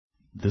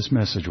This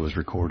message was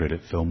recorded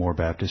at Fillmore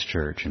Baptist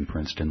Church in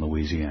Princeton,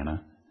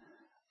 Louisiana.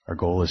 Our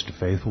goal is to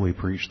faithfully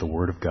preach the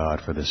Word of God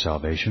for the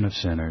salvation of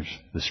sinners,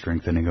 the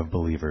strengthening of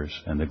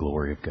believers, and the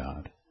glory of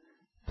God.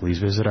 Please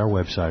visit our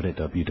website at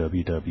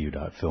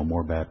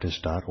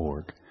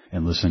www.fillmorebaptist.org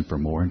and listen for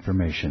more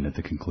information at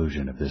the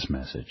conclusion of this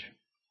message.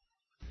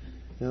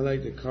 I'd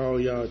like to call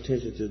your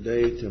attention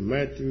today to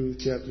Matthew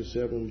chapter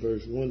 7,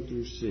 verse 1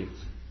 through 6.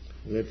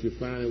 And if you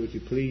find it, would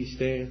you please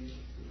stand?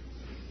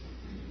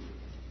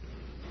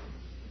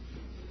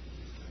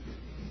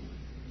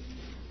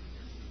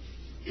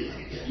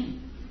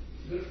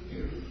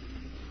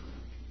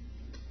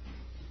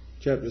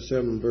 Chapter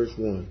 7, verse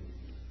 1.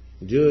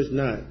 Judge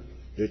not,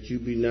 that you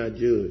be not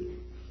judged.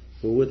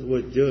 For with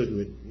what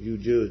judgment you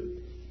judge,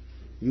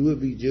 you will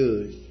be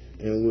judged,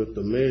 and with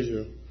the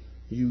measure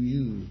you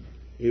use,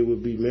 it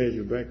will be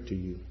measured back to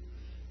you.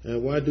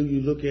 And why do you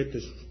look at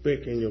the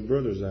speck in your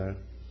brother's eye,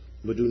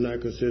 but do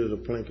not consider the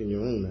plank in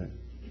your own eye?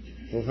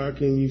 Or how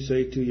can you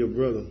say to your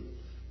brother,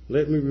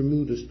 let me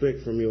remove the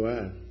speck from your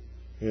eye,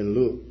 and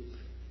look,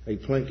 a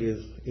plank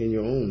is in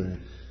your own eye?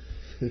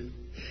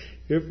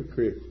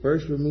 Hypocrite,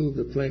 first remove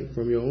the plank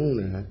from your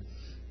own eye,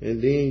 and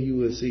then you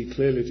will see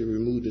clearly to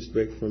remove the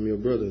speck from your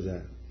brother's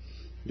eye.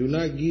 Do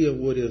not give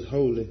what is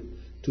holy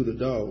to the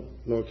dog,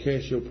 nor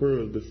cast your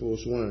pearls before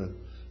swine,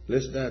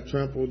 lest thou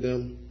trample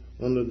them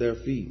under their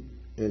feet,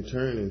 and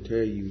turn and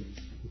tear you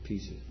in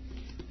pieces.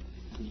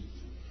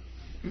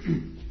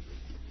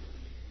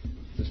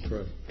 Let's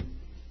pray.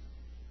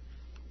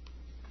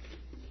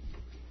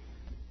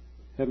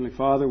 Heavenly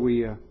Father,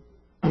 we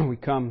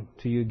come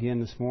to you again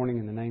this morning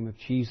in the name of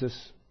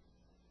Jesus.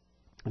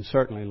 And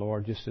certainly,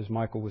 Lord, just as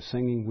Michael was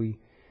singing, we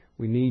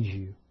need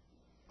you.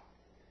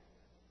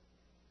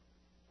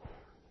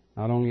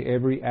 Not only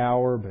every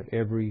hour, but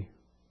every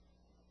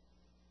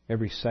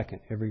second,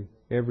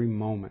 every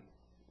moment.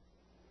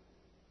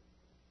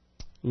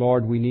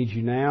 Lord, we need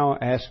you now,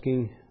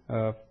 asking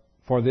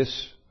for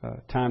this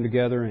time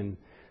together in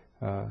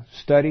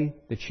study,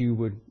 that you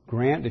would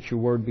grant that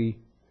your word be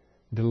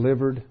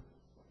delivered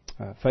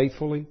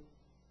faithfully,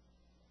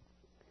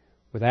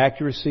 with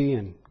accuracy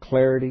and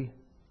clarity.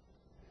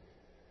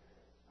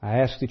 I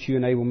ask that you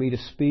enable me to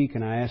speak,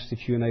 and I ask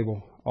that you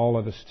enable all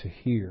of us to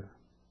hear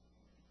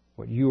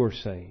what you are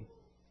saying.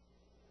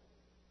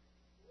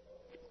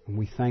 And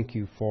we thank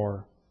you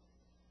for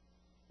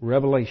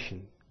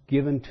revelation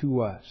given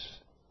to us,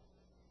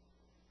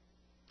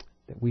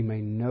 that we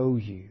may know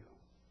you,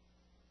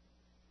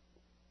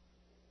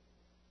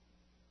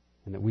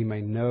 and that we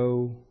may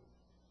know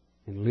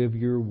and live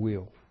your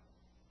will.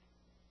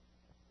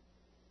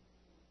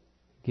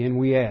 Again,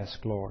 we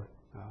ask, Lord,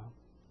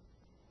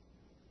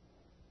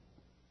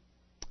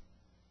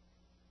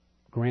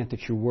 grant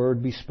that your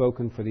word be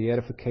spoken for the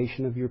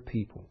edification of your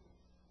people,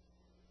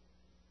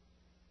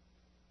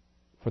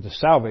 for the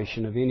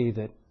salvation of any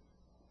that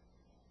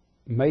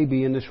may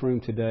be in this room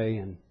today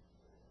and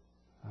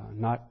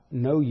not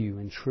know you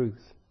in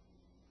truth,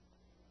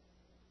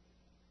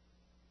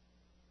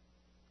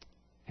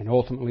 and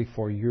ultimately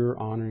for your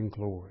honor and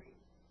glory.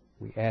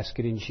 We ask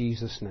it in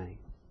Jesus' name.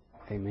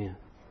 Amen.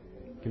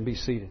 You can be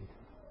seated.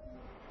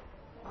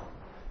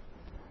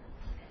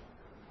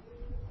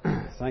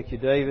 Thank you,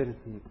 David.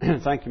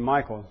 Thank you,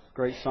 Michael. It's a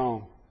great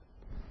song.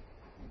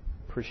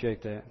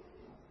 Appreciate that.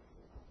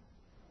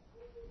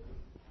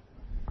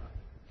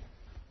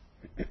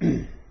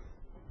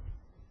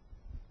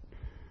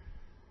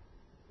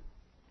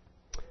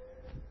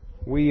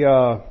 We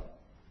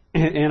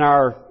in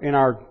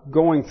our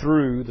going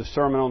through the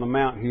Sermon on the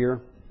Mount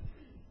here,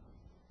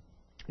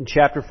 in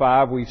chapter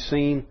 5, we've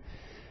seen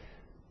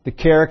the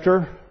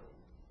character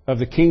of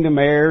the kingdom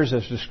heirs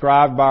as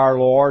described by our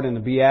Lord in the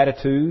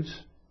Beatitudes.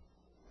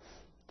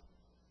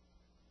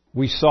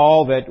 We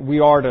saw that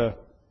we are to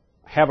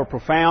have a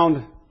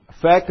profound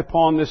effect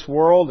upon this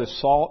world as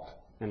salt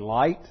and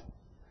light.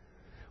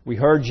 We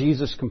heard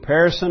Jesus'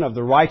 comparison of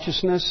the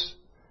righteousness,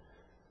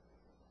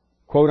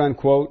 quote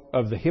unquote,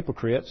 of the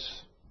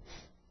hypocrites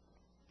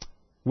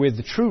with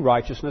the true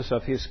righteousness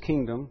of His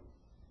kingdom,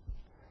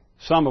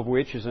 some of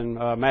which is in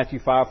Matthew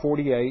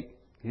 5:48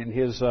 in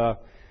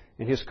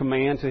His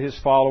command to His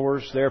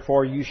followers,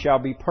 therefore you shall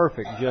be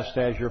perfect just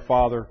as your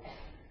Father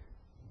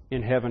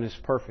in heaven is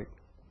perfect.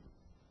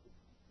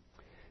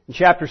 In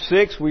chapter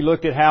 6, we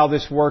looked at how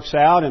this works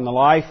out in the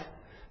life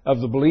of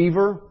the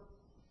believer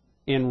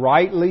in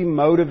rightly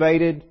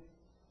motivated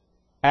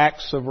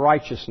acts of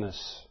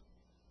righteousness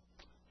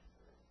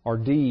or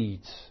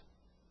deeds,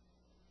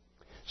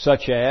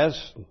 such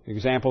as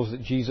examples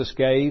that Jesus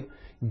gave,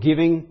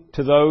 giving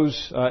to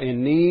those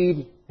in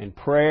need, and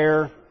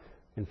prayer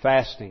and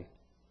fasting.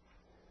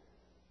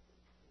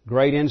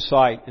 Great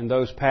insight in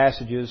those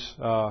passages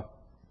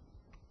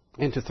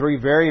into three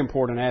very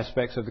important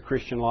aspects of the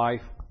Christian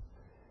life.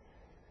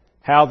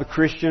 How the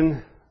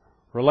Christian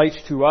relates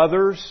to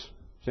others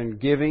in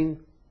giving.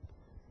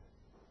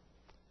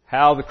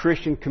 How the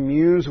Christian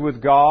communes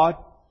with God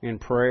in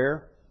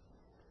prayer.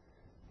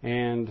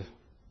 And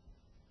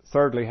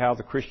thirdly, how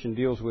the Christian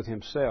deals with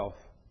himself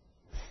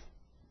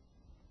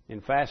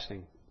in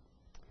fasting.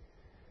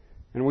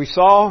 And we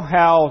saw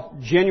how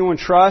genuine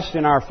trust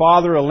in our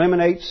Father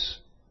eliminates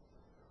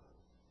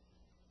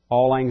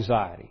all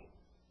anxiety.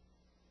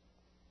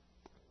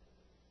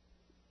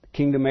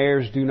 Kingdom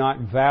heirs do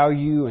not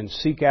value and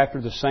seek after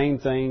the same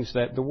things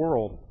that the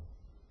world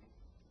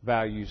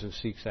values and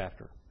seeks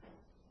after.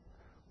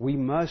 We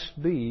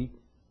must be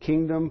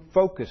kingdom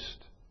focused.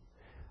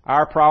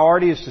 Our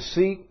priority is to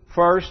seek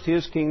first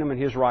His kingdom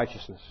and His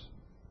righteousness.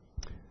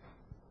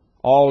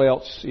 All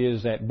else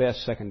is at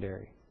best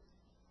secondary.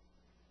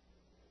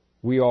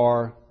 We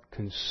are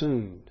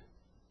consumed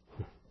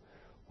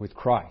with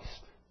Christ.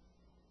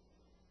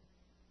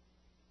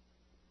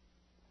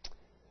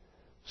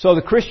 So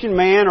the Christian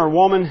man or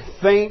woman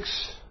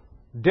thinks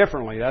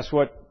differently. That's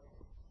what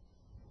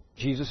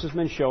Jesus has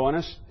been showing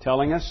us,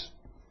 telling us,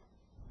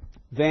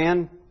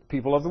 than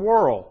people of the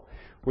world.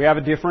 We have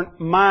a different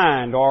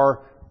mind,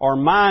 our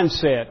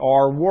mindset,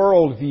 our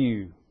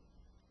worldview.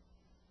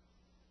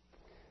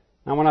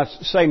 Now when I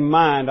say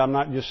mind, I'm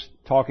not just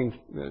talking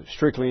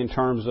strictly in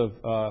terms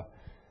of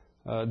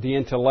the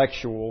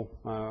intellectual,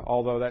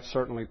 although that's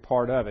certainly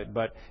part of it.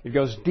 But it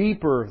goes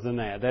deeper than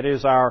that. That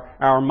is,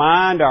 our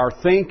mind, our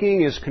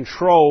thinking is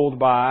controlled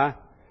by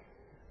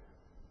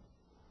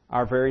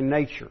our very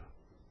nature.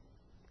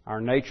 Our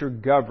nature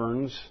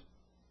governs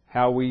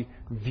how we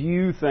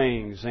view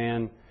things.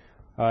 And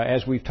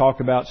as we've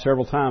talked about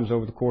several times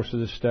over the course of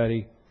this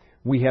study,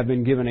 we have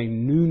been given a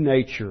new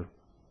nature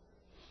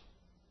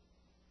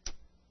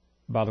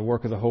by the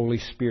work of the Holy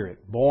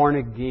Spirit. Born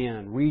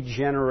again,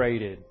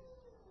 regenerated,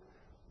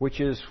 which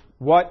is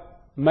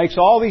what makes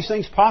all these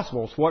things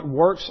possible. It's what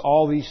works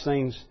all these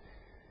things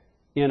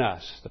in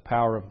us, the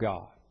power of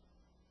God.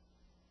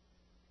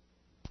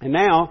 And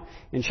now,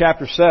 in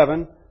chapter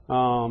 7,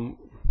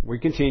 we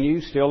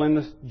continue, still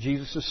in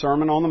Jesus'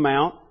 Sermon on the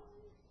Mount,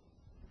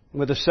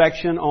 with a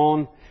section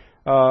on,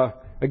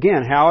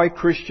 again, how a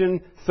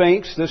Christian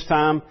thinks, this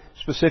time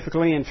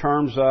specifically in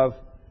terms of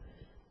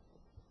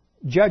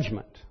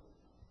judgment.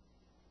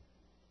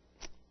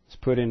 It's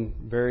put in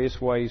various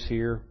ways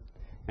here.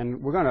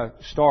 And we're going to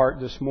start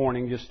this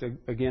morning, just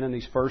again in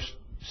these first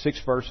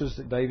 6 verses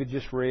that David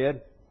just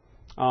read.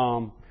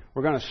 We're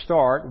going to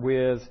start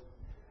with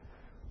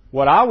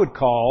what I would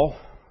call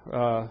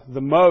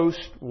the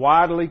most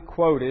widely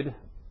quoted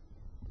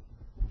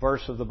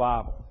verse of the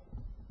Bible.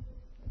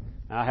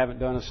 Now, I haven't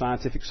done a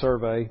scientific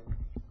survey,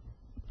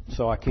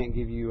 so I can't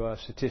give you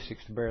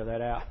statistics to bear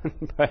that out.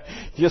 But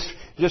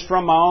just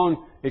from my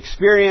own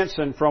experience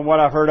and from what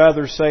I've heard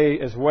others say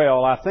as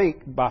well, I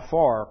think by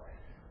far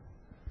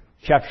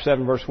chapter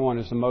 7 verse 1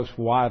 is the most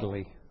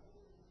widely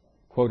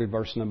quoted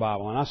verse in the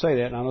Bible. And I say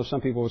that, and I know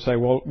some people would say,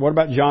 well, what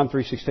about John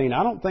 3:16?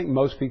 I don't think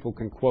most people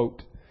can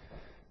quote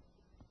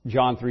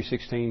John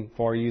 3:16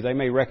 for you. They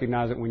may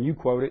recognize it when you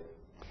quote it.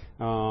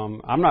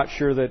 I'm not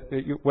sure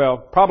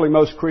that, probably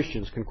most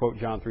Christians can quote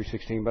John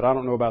 3:16, but I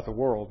don't know about the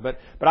world. But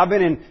I've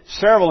been in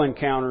several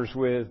encounters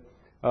with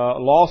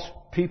lost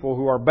people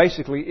who are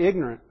basically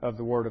ignorant of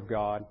the Word of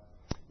God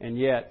and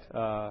yet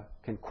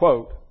can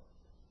quote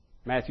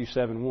Matthew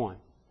 7:1.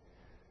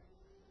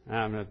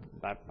 I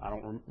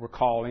don't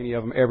recall any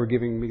of them ever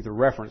giving me the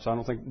reference. I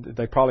don't think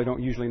they probably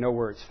don't usually know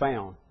where it's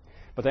found.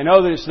 But they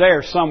know that it's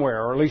there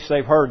somewhere, or at least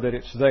they've heard that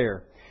it's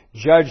there.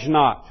 Judge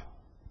not,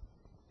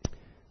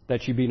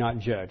 that you be not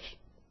judged.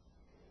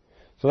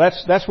 So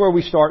that's where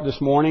we start this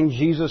morning.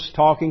 Jesus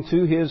talking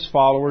to His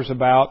followers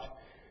about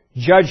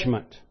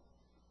judgment.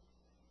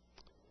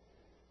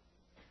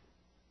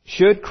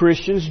 Should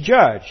Christians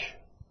judge?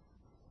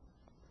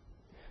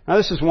 Now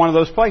this is one of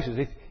those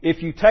places.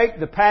 If you take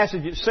the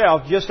passage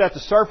itself just at the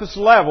surface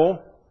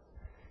level,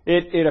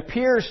 it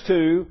appears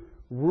to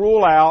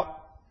rule out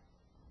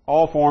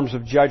all forms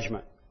of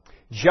judgment.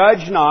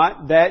 Judge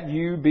not that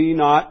you be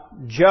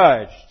not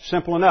judged.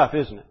 Simple enough,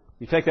 isn't it?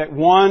 You take that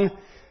one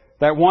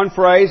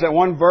phrase, that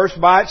one verse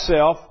by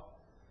itself,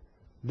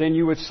 then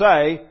you would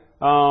say,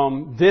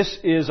 this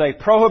is a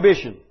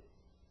prohibition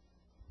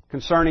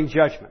concerning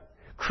judgment.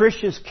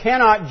 Christians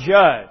cannot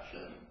judge.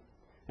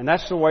 And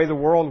that's the way the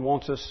world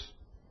wants us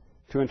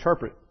to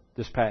interpret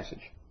this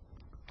passage.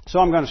 So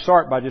I'm going to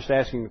start by just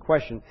asking the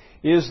question,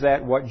 is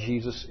that what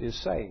Jesus is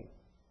saying?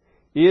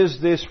 Is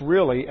this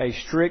really a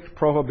strict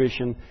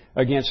prohibition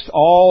against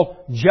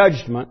all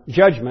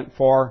judgment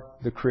for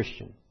the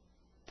Christian?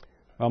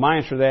 Well, my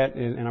answer to that,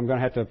 and I'm going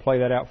to have to play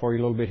that out for you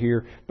a little bit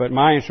here, but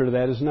my answer to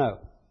that is no.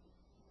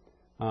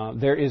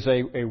 There is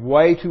a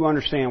way to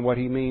understand what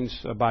he means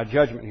by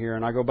judgment here,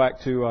 and I go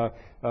back to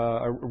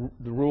the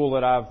rule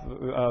that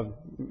I've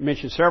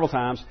mentioned several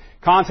times.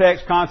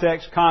 Context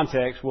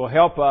will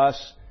help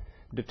us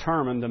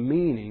determine the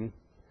meaning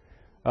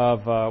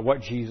of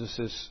what Jesus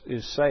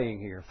is saying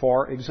here.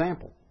 For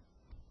example,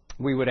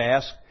 we would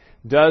ask,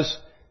 does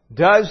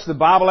the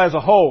Bible as a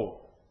whole,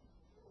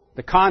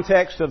 the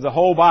context of the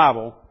whole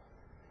Bible,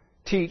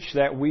 teach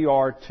that we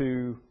are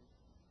to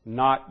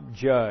not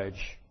judge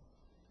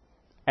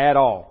at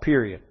all,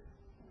 period?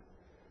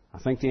 I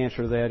think the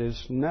answer to that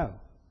is no.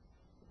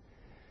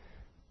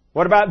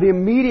 What about the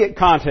immediate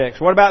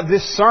context? What about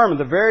this sermon,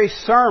 the very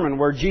sermon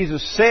where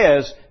Jesus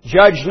says,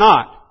 judge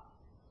not?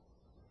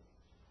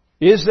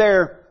 Is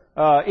there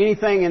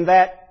anything in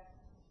that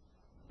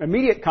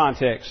immediate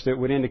context that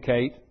would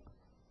indicate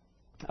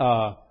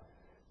that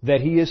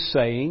He is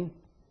saying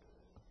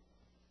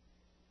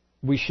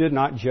we should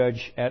not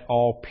judge at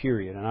all,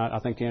 period? And I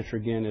think the answer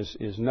again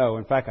is no.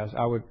 In fact,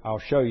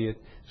 I'll show you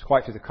it's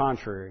quite to the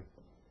contrary.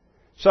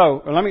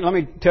 So let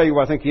me tell you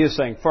what I think He is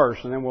saying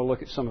first, and then we'll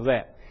look at some of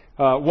that.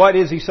 What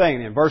is He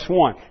saying then? Verse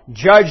 1,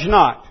 judge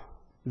not,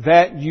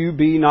 that you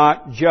be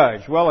not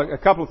judged. Well, a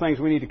couple of things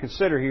we need to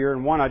consider here,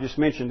 and one I just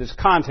mentioned is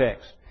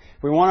context.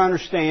 If we want to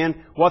understand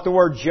what the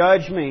word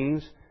judge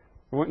means,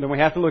 then we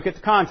have to look at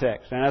the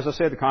context. And as I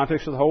said, the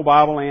context of the whole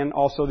Bible and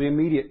also the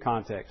immediate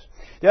context.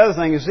 The other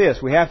thing is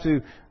this: we have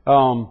to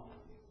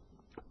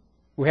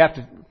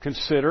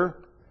consider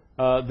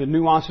the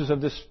nuances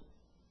of this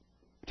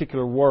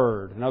particular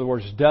word. In other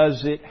words,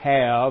 does it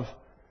have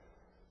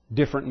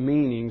different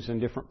meanings in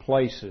different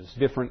places,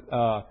 different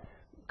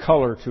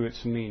color to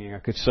its meaning, I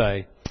could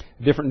say,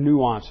 different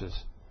nuances.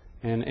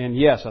 And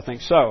yes, I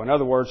think so. In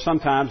other words,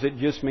 sometimes it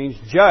just means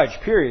judge,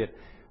 period.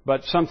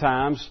 But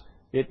sometimes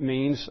it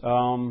means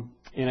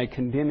in a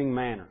condemning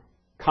manner.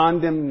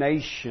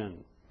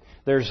 Condemnation.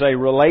 There's a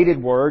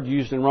related word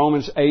used in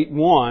Romans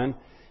 8:1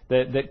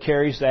 that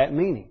carries that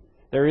meaning.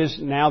 There is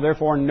now,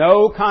 therefore,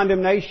 no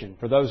condemnation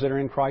for those that are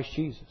in Christ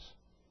Jesus.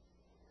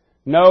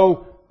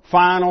 No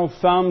final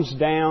thumbs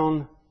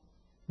down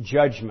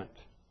judgment.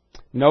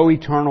 No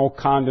eternal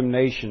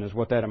condemnation is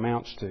what that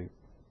amounts to.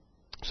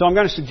 So I'm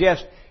going to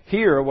suggest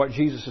here what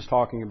Jesus is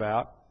talking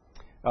about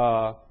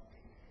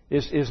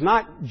is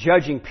not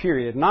judging,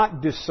 period,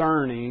 not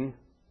discerning,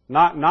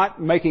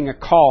 not making a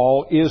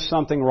call, is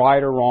something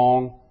right or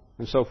wrong,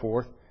 and so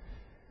forth.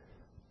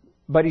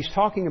 But He's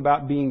talking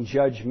about being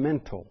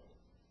judgmental,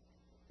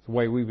 the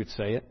way we would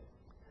say it,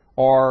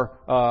 or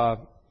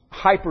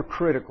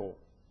hypercritical,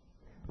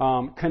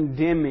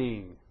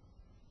 condemning.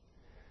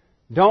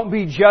 Don't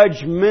be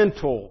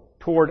judgmental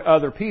toward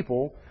other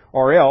people,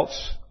 or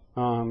else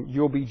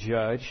you'll be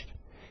judged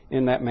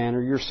in that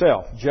manner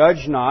yourself.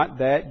 Judge not,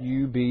 that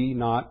you be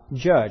not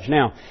judged.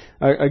 Now,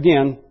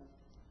 again,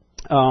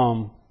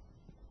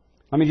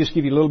 let me just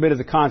give you a little bit of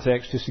the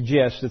context to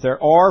suggest that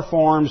there are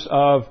forms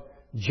of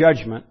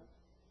judgment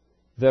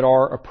that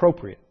are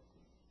appropriate.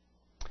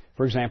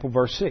 For example,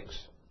 verse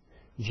 6.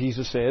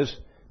 Jesus says,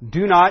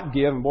 do not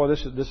give, and boy,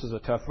 this is a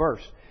tough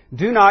verse.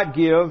 Do not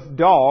give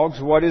dogs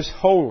what is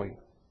holy,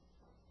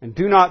 and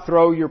do not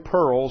throw your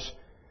pearls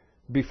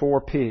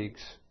before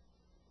pigs,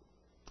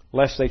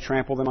 lest they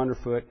trample them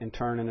underfoot and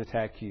turn and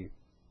attack you.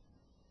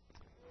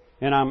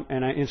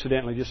 And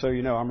incidentally, just so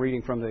you know, I'm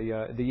reading from the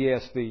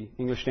ESV,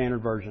 English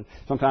Standard Version.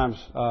 Sometimes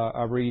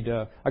I read,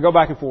 I go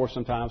back and forth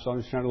sometimes, so I'm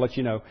just trying to let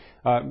you know.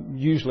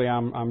 Usually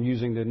I'm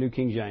using the New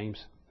King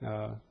James.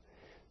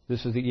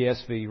 This is the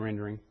ESV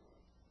rendering.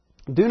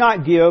 Do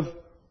not give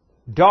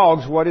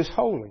dogs what is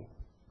holy.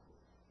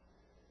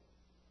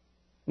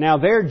 Now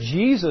there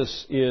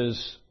Jesus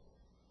is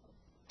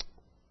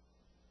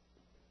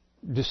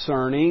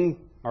discerning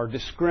or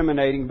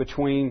discriminating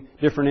between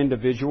different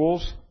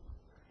individuals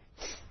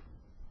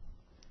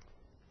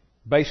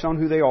based on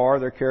who they are,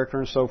 their character,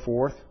 and so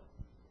forth.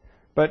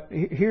 But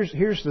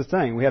here's the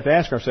thing. We have to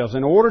ask ourselves,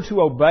 in order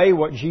to obey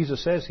what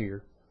Jesus says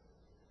here,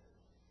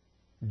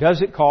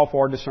 does it call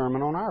for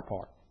discernment on our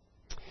part?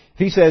 If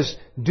He says,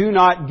 do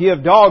not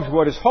give dogs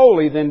what is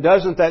holy, then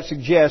doesn't that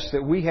suggest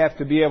that we have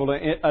to be able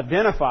to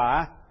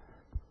identify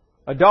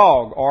a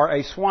dog or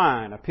a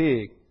swine, a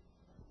pig?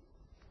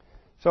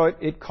 So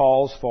it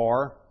calls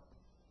for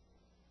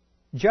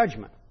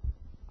judgment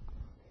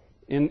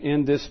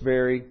in this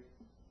very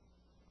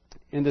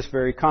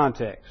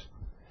context.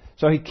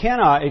 So it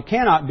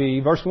cannot be,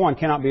 verse 1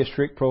 cannot be a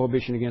strict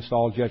prohibition against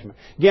all judgment.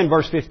 Again,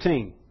 verse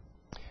 15.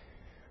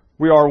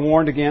 We are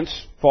warned against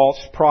false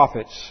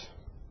prophets.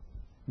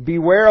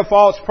 Beware of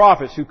false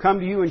prophets who come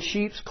to you in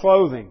sheep's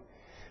clothing,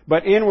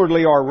 but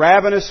inwardly are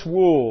ravenous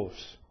wolves.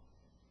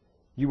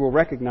 You will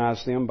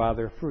recognize them by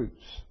their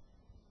fruits.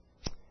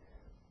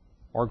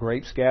 Are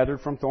grapes gathered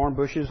from thorn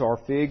bushes, or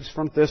figs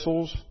from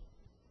thistles?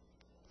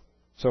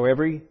 So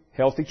every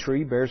healthy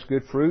tree bears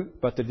good fruit,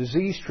 but the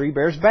diseased tree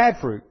bears bad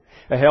fruit.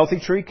 A healthy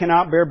tree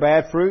cannot bear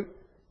bad fruit,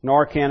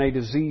 nor can a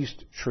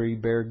diseased tree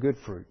bear good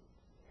fruit.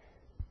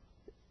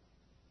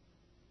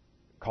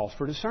 Calls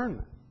for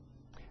discernment.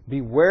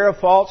 Beware of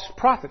false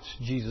prophets,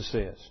 Jesus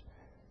says.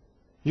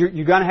 You're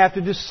going to have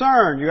to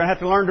discern. You're going to have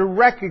to learn to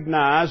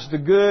recognize the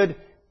good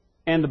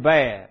and the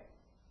bad.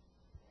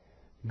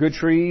 Good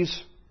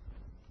trees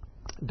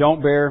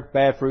don't bear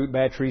bad fruit.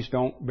 Bad trees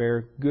don't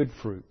bear good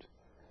fruit.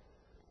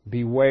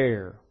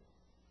 Beware.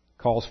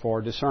 Calls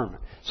for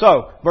discernment.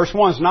 So, verse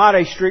 1 is not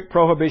a strict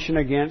prohibition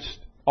against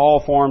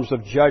all forms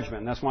of judgment.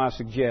 And that's why I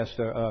suggest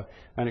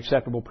an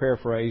acceptable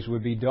paraphrase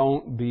would be,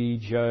 don't be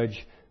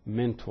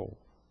judgmental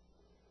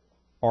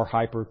or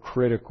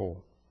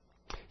hypercritical.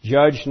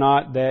 Judge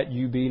not, that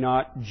you be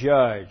not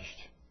judged.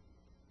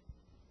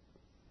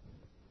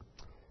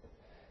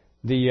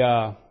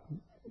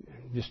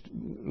 just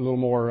a little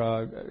more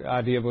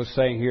idea of what's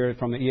saying here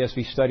from the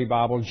ESV Study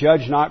Bible.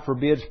 Judge not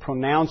forbids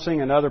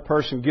pronouncing another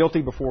person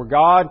guilty before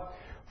God,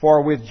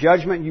 for with the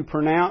judgment you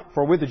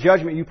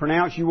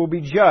pronounce, you will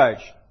be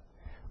judged.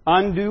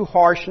 Undue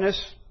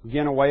harshness,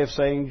 again a way of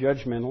saying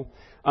judgmental,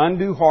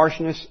 undue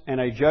harshness and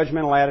a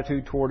judgmental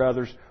attitude toward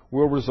others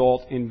will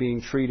result in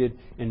being treated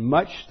in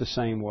much the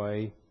same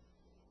way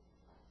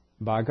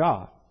by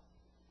God.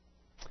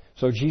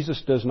 So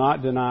Jesus does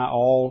not deny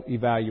all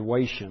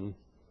evaluation.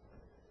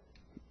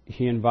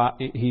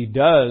 He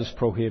does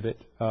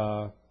prohibit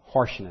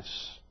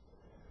harshness,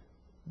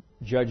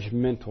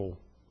 judgmental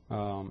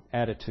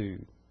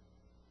attitude.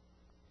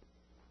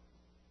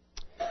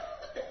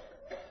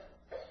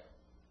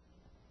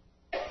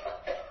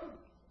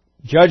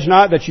 Judge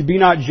not that you be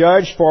not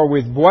judged, for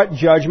with what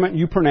judgment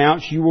you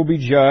pronounce you will be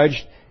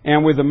judged,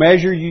 and with the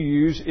measure you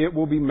use it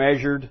will be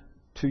measured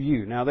to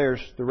you. Now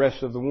there's the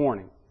rest of the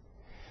warning.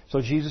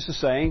 So Jesus is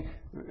saying,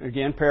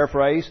 again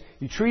paraphrase,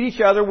 you treat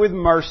each other with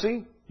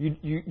mercy,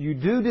 you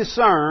do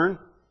discern,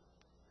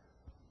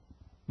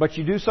 but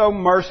you do so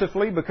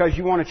mercifully because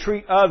you want to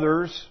treat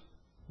others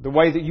the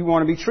way that you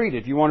want to be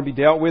treated. If you want to be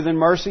dealt with in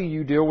mercy,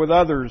 you deal with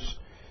others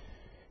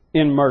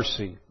in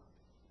mercy.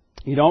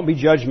 You don't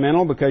be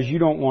judgmental because you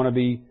don't want to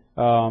be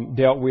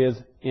dealt with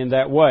in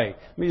that way.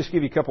 Let me just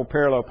give you a couple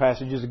parallel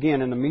passages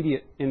again in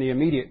the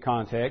immediate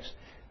context.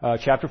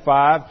 Chapter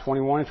 5,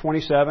 21 and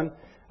 27.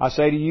 I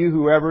say to you,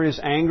 whoever is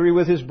angry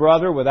with his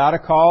brother without a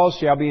cause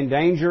shall be in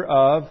danger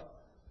of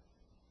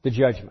the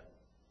judgment.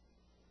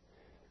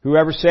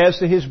 Whoever says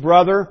to his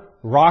brother,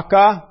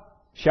 Raka,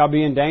 shall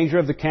be in danger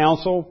of the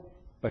council,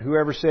 but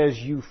whoever says,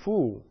 you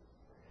fool,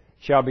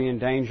 shall be in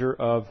danger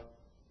of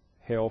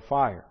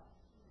hellfire.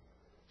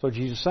 So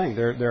Jesus is saying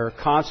there are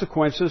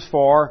consequences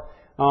for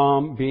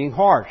being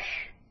harsh,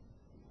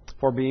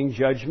 for being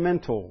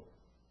judgmental.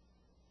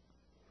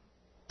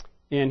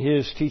 In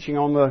his teaching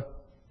on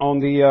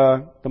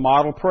the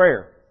model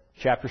prayer,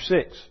 chapter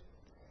 6.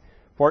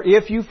 For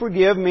if you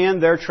forgive men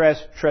their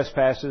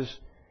trespasses,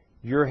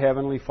 your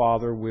heavenly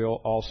Father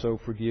will also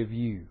forgive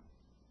you.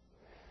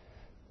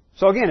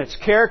 So again, it's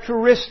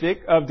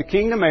characteristic of the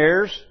kingdom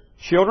heirs,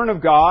 children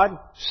of God,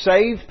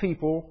 saved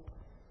people,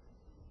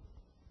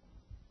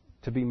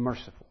 to be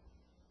merciful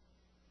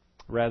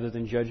rather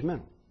than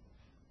judgmental.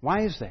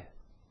 Why is that?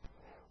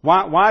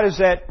 Why does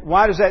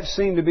that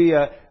seem to be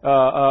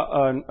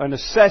a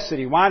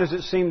necessity? Why does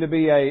it seem to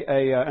be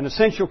an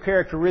essential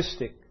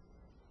characteristic?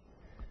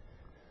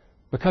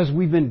 Because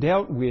we've been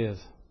dealt with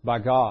by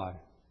God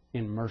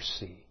in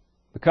mercy.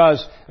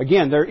 Because,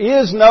 again, there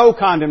is no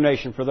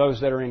condemnation for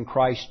those that are in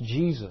Christ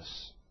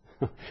Jesus.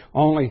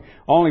 only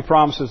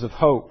promises of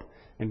hope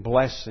and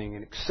blessing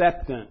and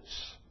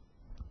acceptance.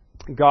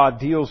 God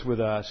deals with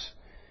us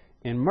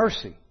in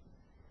mercy.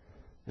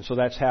 And so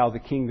that's how the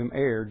kingdom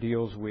heir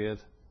deals with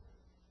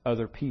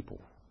other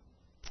people.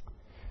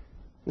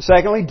 And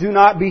secondly, do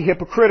not be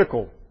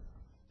hypocritical.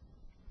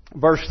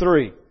 Verse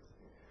 3.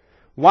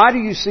 Why do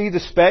you see the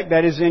speck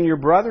that is in your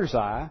brother's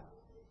eye,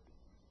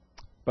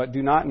 but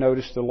do not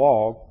notice the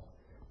log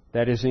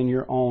that is in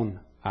your own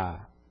eye?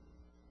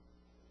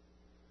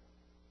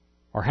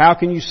 Or how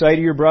can you say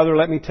to your brother,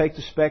 let me take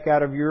the speck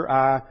out of your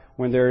eye,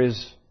 when there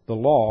is the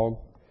log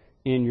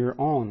in your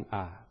own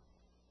eye?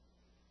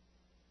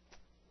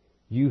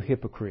 You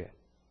hypocrite.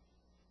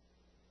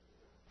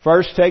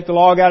 First take the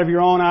log out of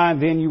your own eye,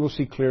 and then you will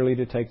see clearly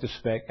to take the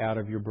speck out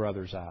of your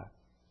brother's eye.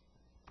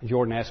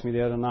 Jordan asked me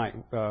the other night,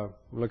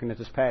 looking at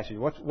this passage,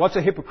 what's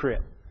a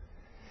hypocrite?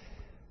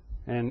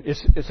 And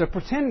it's a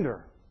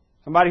pretender.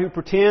 Somebody who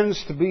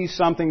pretends to be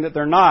something that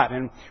they're not.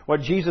 And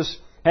what Jesus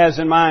has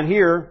in mind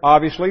here,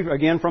 obviously,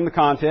 again from the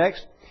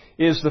context,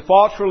 is the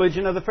false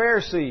religion of the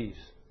Pharisees.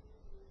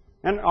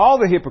 And all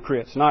the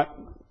hypocrites, not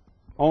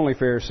only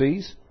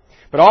Pharisees,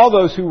 but all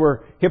those who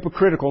were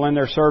hypocritical in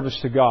their service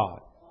to God.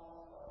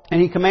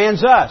 And He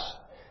commands us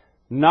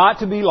not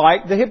to be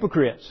like the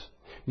hypocrites.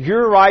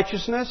 Your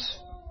righteousness,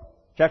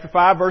 chapter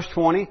 5, verse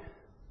 20,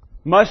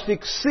 must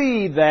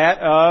exceed that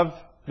of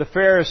the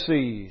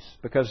Pharisees,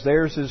 because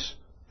theirs is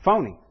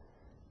phony,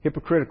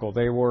 hypocritical.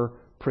 They were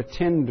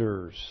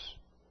pretenders.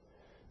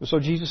 And so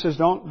Jesus says,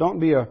 don't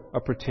be a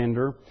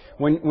pretender.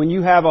 When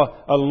you have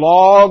a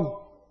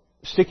log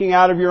sticking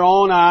out of your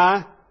own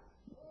eye,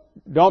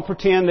 don't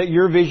pretend that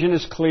your vision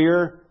is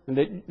clear and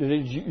that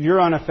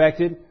you're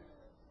unaffected.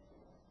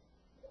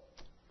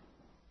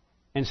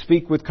 And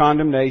speak with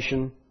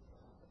condemnation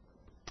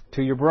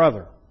to your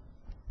brother.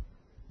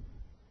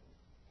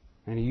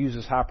 And he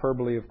uses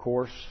hyperbole, of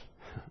course,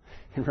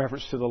 in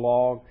reference to the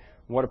log.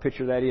 What a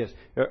picture that is.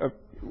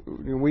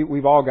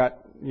 We've all got,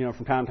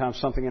 from time to time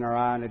something in our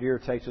eye and it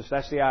irritates us.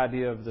 That's the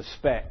idea of the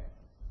speck.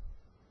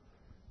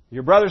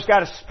 Your brother's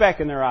got a speck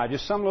in their eye,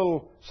 just some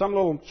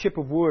little chip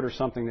of wood or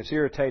something that's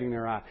irritating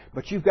their eye.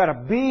 But you've got a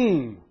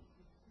beam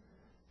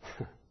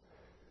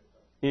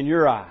in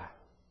your eye.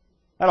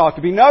 That ought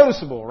to be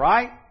noticeable,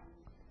 right?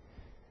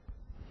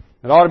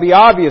 It ought to be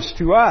obvious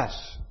to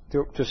us,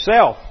 to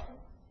self.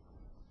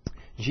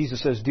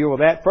 Jesus says, deal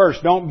with that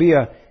first. Don't be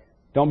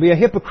a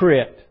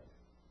hypocrite.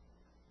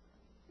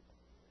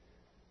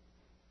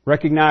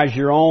 Recognize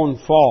your own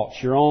faults,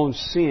 your own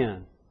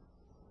sin.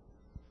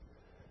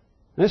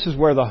 This is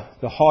where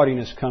the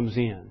haughtiness comes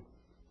in.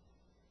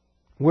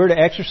 We're to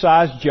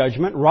exercise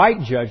judgment, right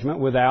judgment,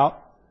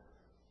 without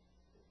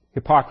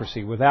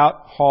hypocrisy,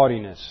 without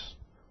haughtiness,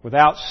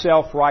 without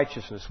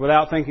self-righteousness,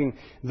 without thinking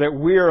that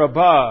we're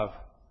above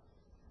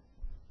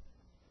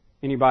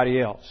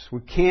anybody else. We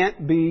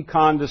can't be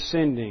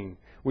condescending.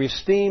 We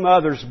esteem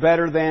others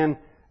better than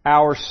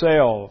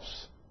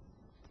ourselves.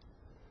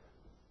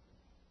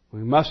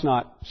 We must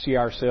not see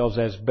ourselves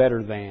as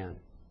better than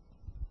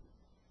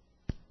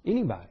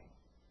anybody.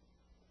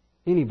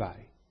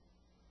 Anybody.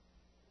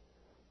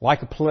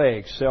 Like a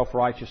plague,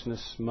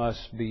 self-righteousness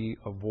must be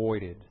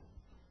avoided.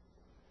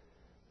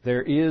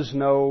 There is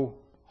no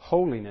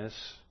holiness,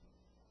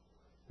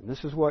 and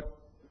this is what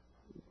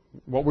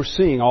we're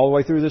seeing all the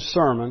way through this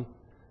sermon,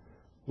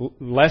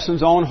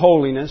 lessons on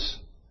holiness.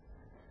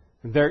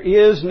 There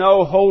is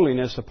no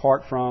holiness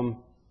apart from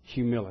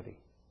humility.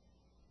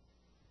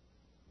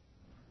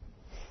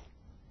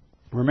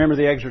 Remember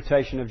the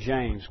exhortation of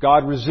James.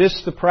 God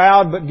resists the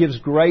proud but gives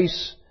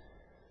grace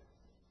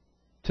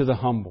to the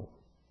humble.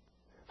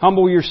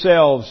 Humble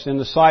yourselves in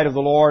the sight of the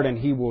Lord and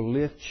He will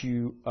lift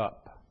you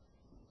up.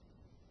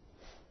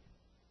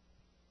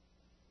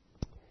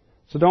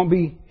 So don't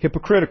be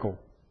hypocritical.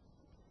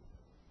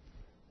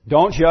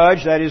 Don't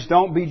judge, that is,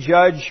 don't be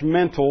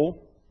judgmental.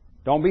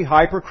 Don't be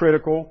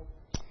hypercritical.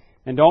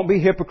 And don't be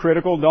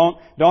hypocritical.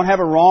 Don't have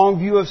a wrong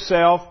view of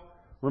self.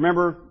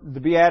 Remember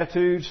the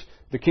Beatitudes.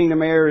 The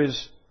kingdom heir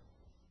is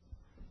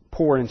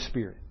poor in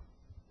spirit,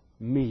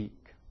 meek,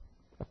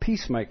 a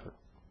peacemaker.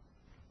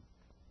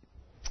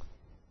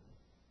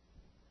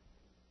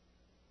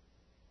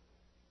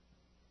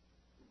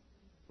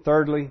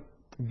 Thirdly,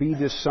 be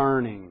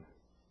discerning.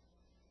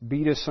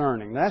 Be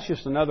discerning. That's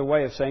just another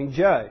way of saying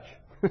judge.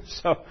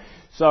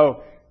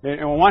 So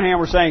on one hand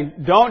we're saying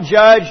don't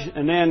judge,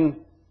 and then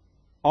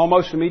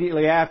almost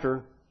immediately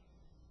after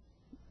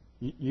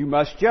you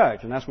must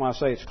judge. And that's why I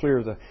say it's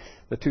clear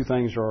the two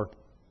things are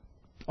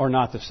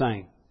not the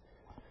same.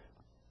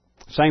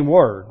 Same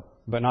word,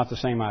 but not the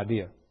same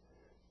idea.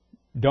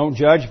 Don't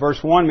judge, verse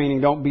 1,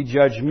 meaning don't be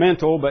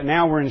judgmental, but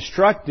now we're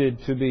instructed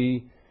to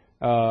be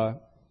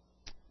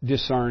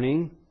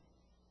discerning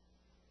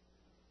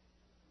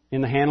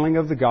in the handling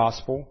of the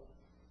gospel.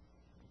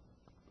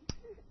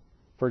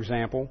 For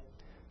example,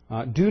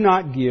 do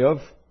not give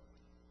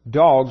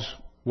dogs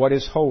what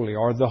is holy,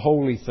 or the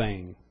holy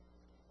thing.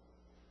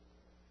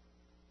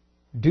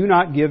 Do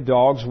not give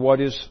dogs what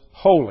is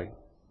holy.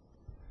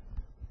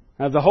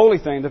 Now, the holy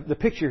thing, the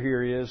picture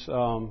here is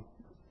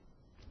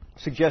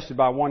suggested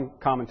by one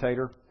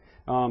commentator.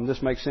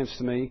 This makes sense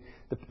to me.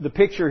 The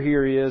picture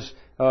here is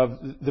of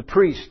the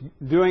priest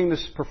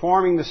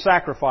performing the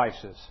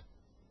sacrifices.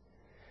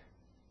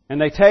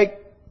 And they take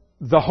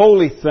the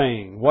holy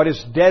thing, what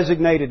is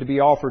designated to be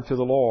offered to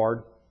the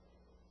Lord,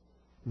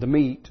 the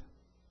meat,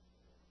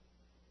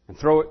 and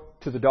throw it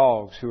to the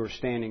dogs who are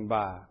standing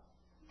by,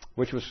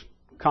 which was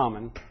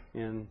common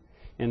in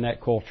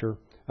that culture.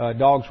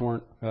 Dogs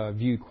weren't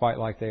viewed quite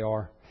like they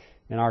are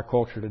in our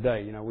culture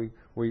today. You know,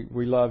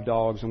 we love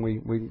dogs and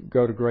we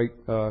go to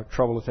great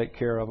trouble to take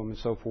care of them and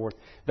so forth.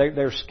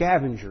 They're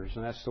scavengers,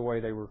 and that's the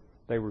way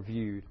they were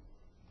viewed.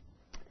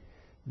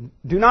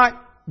 Do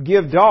not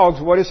give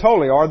dogs what is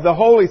holy, or the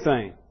holy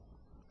thing.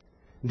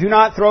 Do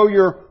not throw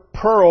your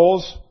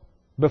pearls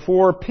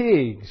before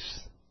pigs.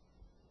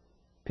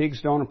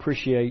 Pigs don't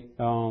appreciate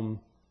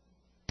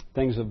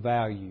things of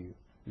value.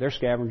 They're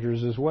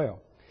scavengers as well.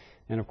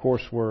 And of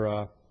course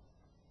were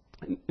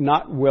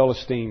not well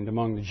esteemed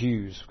among the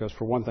Jews, because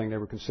for one thing they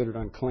were considered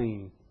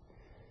unclean.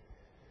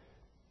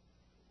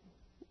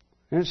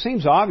 And it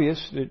seems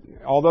obvious,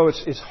 although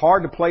it's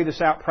hard to play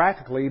this out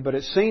practically, but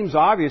it seems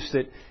obvious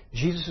that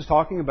Jesus is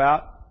talking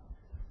about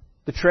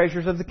the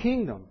treasures of the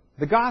kingdom,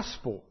 the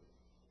gospel,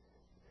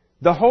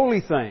 the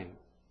holy thing.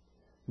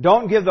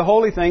 Don't give the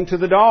holy thing to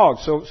the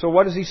dogs. So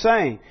what is He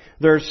saying?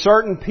 There are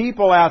certain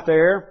people out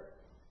there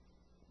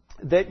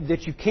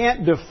that you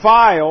can't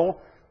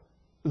defile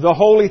the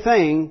holy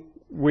thing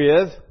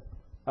with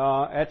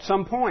at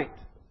some point.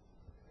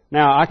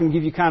 Now, I can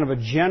give you kind of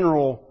a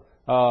general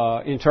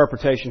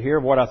interpretation here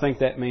of what I think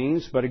that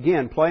means, but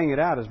again, playing it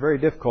out is very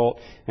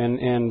difficult,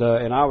 and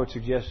I would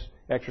suggest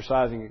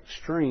exercising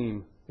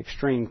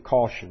extreme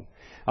caution.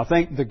 I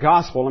think the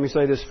gospel, let me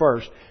say this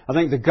first, I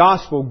think the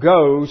gospel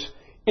goes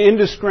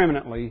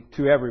indiscriminately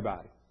to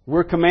everybody.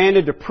 We're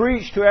commanded to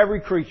preach to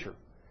every creature.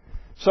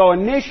 So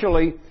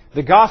initially,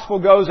 the gospel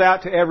goes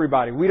out to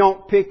everybody. We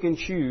don't pick and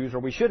choose, or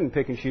we shouldn't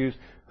pick and choose,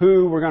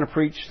 who we're going to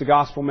preach the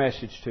gospel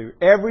message to.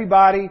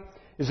 Everybody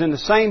is in the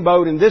same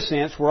boat in this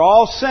sense. We're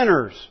all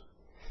sinners.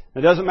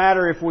 It doesn't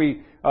matter if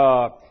we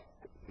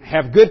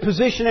have good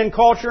position in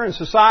culture and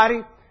society.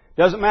 It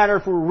doesn't matter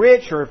if we're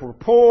rich or if we're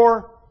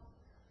poor.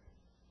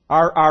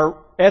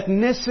 Our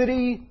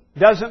ethnicity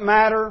doesn't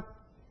matter.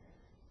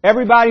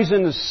 Everybody's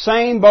in the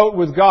same boat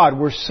with God.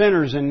 We're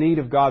sinners in need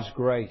of God's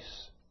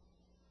grace.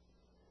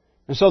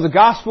 And so the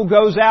gospel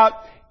goes out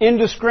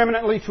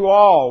indiscriminately to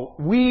all.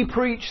 We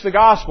preach the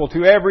gospel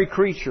to every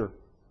creature.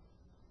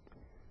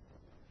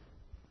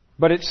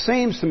 But it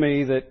seems to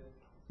me that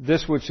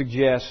this would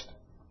suggest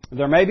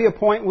there may be a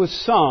point with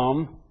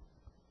some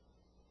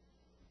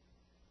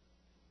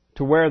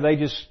to where they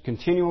just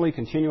continually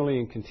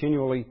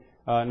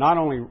not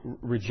only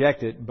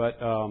reject it, but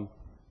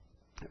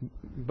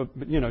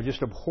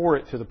just abhor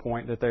it to the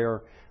point that they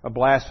are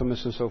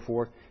blasphemous and so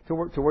forth,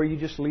 to where you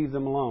just leave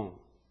them alone.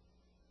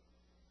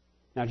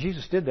 Now,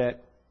 Jesus did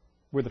that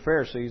with the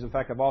Pharisees. In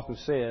fact, I've often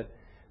said,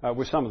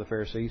 with some of the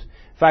Pharisees,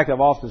 in fact,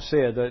 I've often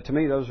said that to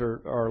me those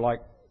are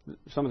like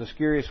some of the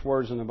scariest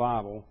words in the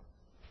Bible.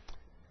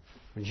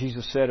 When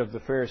Jesus said of the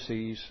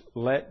Pharisees,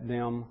 "Let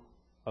them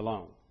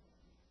alone."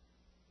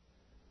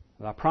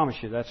 And I promise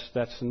you,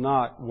 that's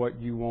not what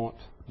you want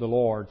the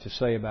Lord to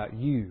say about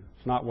you.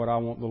 It's not what I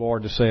want the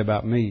Lord to say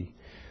about me.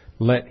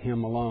 Let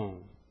Him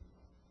alone.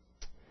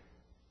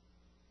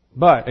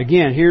 But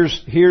again,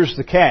 here's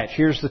the catch.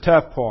 Here's the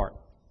tough part.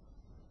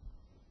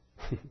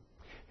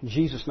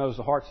 Jesus knows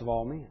the hearts of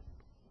all men.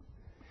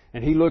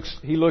 And He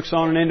looks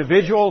on an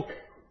individual.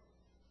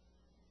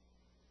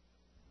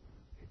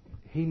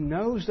 He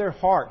knows their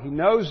heart. He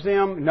knows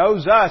them,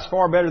 knows us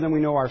far better than we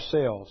know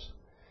ourselves.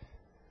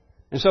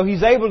 And so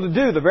He's able to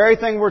do the very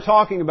thing we're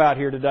talking about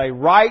here today.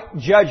 Right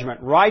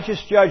judgment,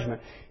 righteous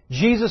judgment.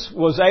 Jesus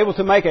was able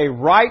to make a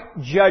right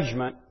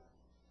judgment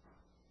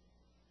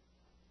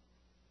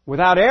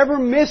without ever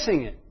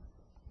missing it.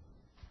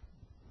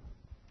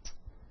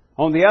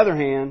 On the other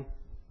hand,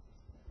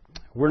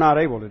 we're not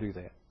able to do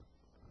that.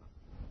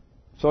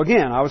 So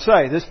again, I would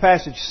say this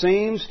passage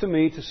seems to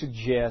me to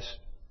suggest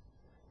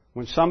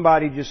when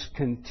somebody just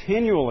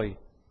continually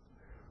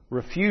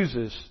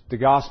refuses the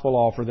gospel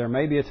offer, there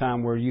may be a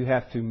time where you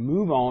have to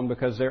move on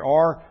because there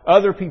are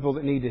other people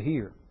that need to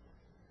hear.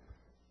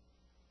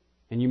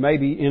 And you may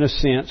be, in a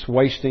sense,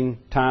 wasting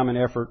time and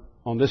effort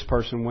on this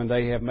person when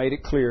they have made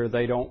it clear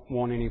they don't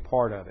want any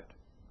part of it.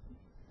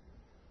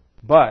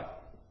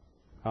 But,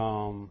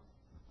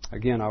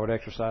 again, I would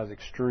exercise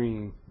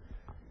extreme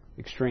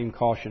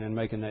caution in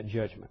making that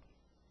judgment.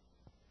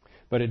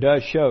 But it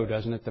does show,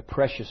 doesn't it, the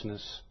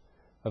preciousness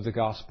of the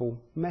gospel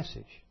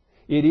message.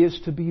 It is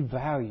to be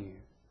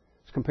valued.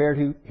 It's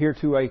compared here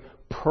to a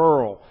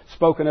pearl,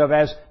 spoken of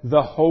as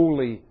the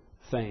holy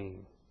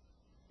thing.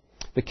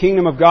 The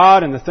kingdom of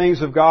God and the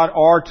things of God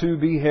are to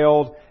be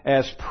held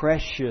as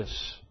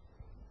precious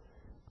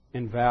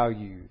and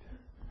valued.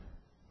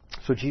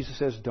 So Jesus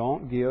says,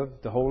 don't give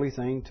the holy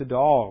thing to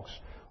dogs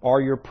or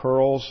your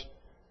pearls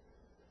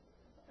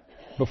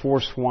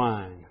before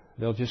swine.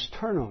 They'll just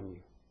turn on you,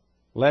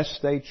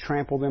 lest they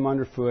trample them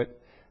underfoot.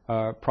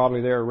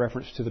 Probably there a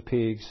reference to the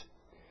pigs.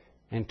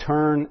 And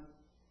turn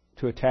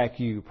to attack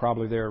you.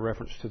 Probably there a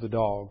reference to the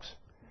dogs.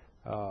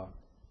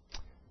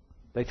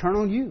 They turn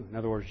on you, in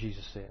other words,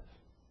 Jesus says.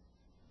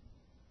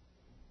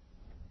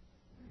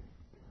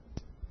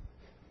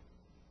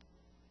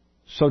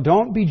 So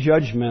don't be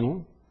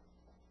judgmental.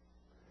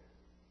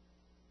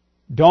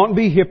 Don't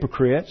be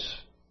hypocrites.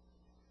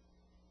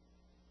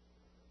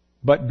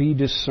 But be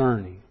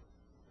discerning.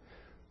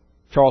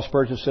 Charles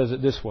Spurgeon says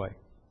it this way.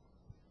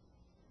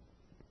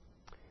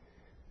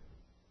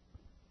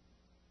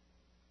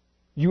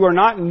 You are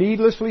not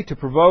needlessly to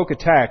provoke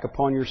attack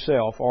upon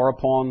yourself or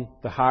upon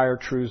the higher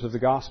truths of the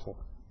gospel.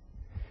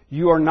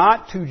 You are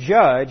not to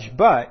judge,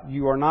 but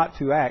you are not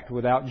to act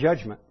without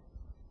judgment.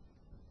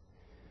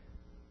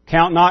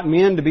 Count not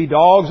men to be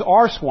dogs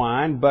or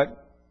swine,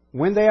 but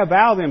when they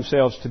avow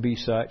themselves to be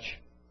such,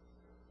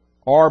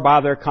 or by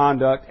their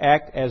conduct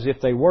act as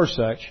if they were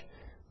such,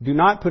 do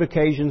not put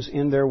occasions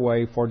in their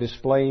way for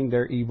displaying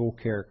their evil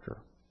character.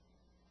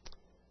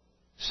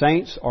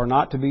 Saints are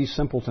not to be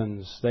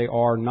simpletons. They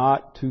are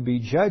not to be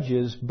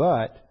judges,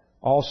 but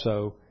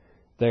also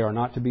they are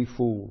not to be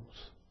fools.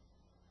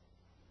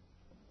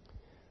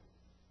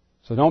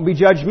 So don't be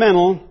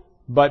judgmental,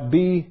 but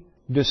be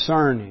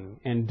discerning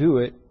and do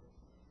it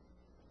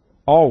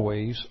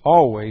always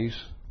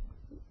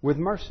with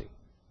mercy.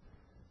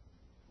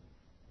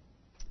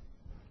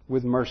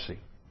 With mercy.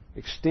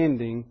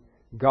 Extending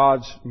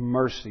God's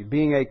mercy.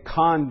 Being a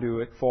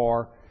conduit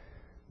for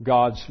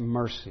God's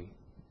mercy.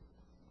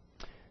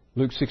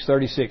 Luke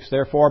 6:36,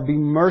 therefore be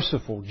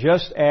merciful,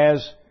 just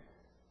as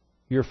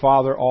your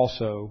Father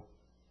also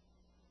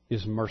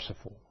is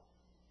merciful.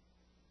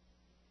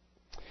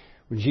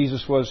 When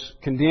Jesus was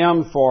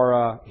condemned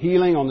for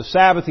healing on the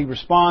Sabbath, He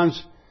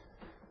responds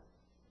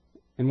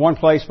in one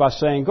place by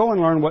saying, go and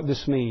learn what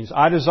this means.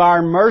 I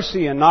desire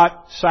mercy and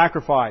not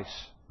sacrifice.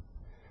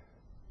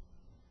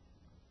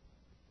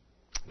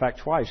 In fact,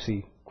 twice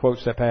He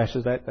quotes that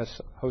passage.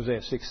 That's Hosea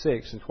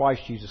 6:6, and twice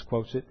Jesus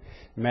quotes it.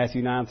 In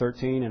Matthew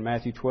 9:13 and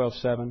Matthew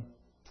 12:7.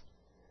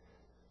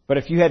 But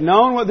if you had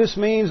known what this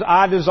means,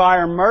 I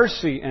desire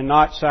mercy and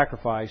not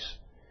sacrifice,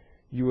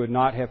 you would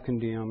not have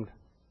condemned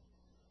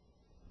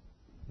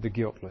the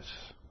guiltless.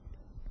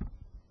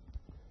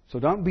 So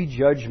don't be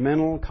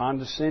judgmental,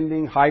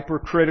 condescending,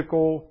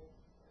 hypercritical,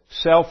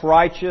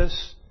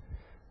 self-righteous.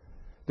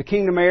 The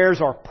kingdom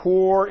heirs are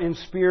poor in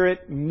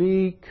spirit,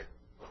 meek,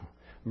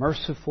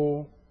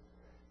 merciful,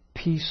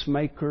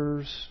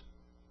 peacemakers.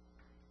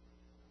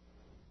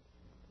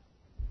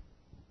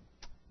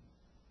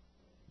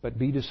 But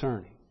be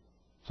discerning.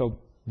 So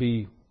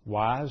be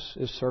wise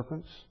as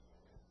serpents,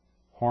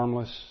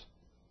 harmless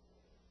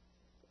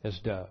as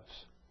doves.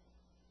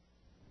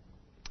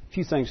 A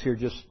few things here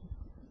just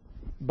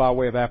by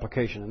way of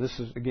application. And this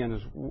is, again,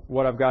 is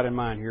what I've got in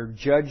mind here.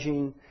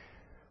 Judging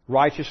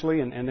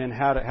righteously and then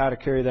how to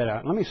carry that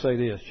out. Let me say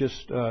this.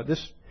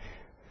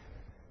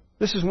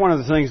 This is one of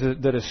the things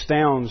that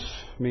astounds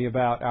me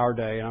about our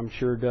day, and I'm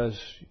sure it does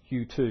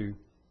you too.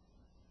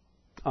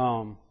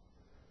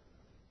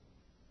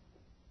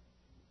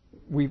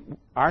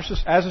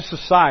 As a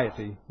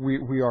society,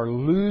 we are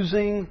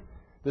losing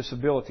this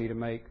ability to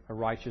make a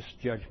righteous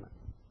judgment.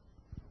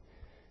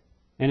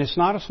 And it's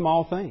not a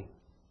small thing.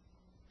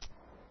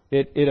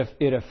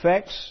 It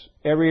affects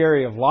every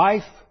area of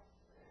life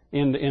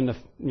in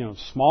the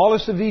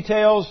smallest of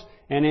details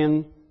and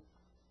in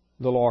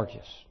the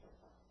largest.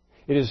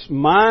 It is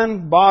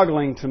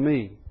mind-boggling to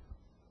me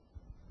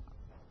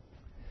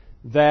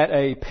that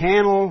a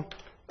panel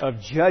of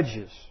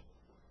judges,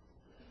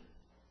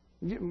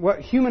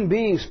 human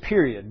beings,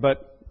 period,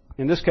 but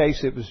in this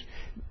case it was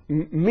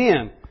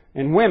men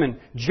and women,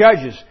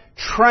 judges,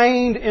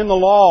 trained in the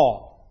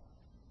law,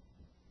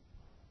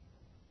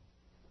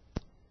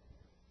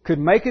 could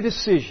make a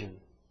decision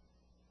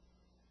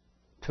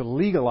to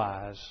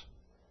legalize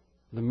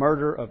the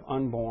murder of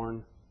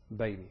unborn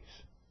babies.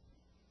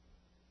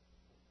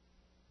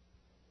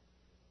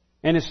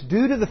 And it's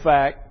due to the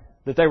fact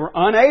that they were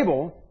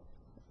unable,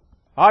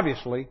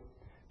 obviously,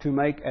 to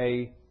make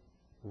a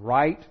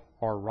right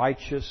or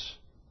righteous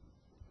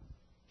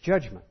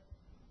judgment.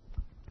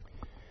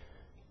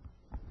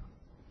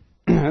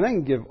 They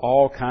can give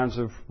all kinds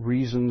of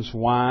reasons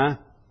why,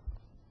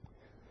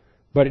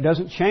 but it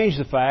doesn't change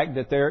the fact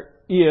that there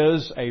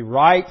is a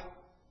right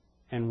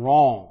and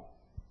wrong.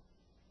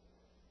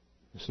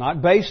 It's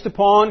not based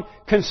upon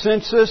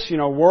consensus,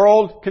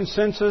 world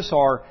consensus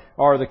or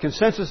the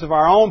consensus of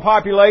our own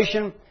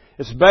population.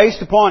 It's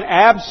based upon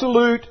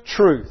absolute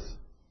truth.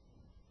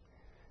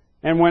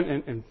 And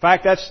in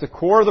fact, that's the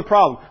core of the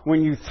problem.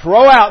 When you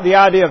throw out the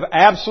idea of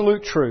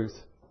absolute truth,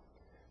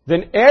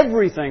 then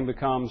everything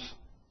becomes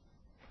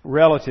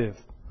relative.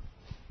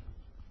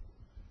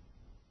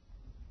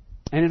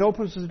 And it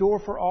opens the door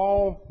for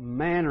all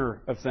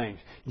manner of things.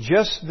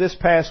 Just this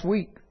past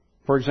week,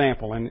 for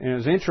example, and it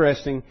was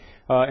interesting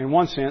in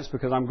one sense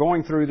because I'm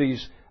going through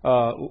these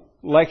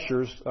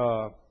lectures.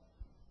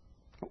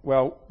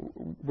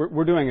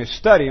 We're doing a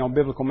study on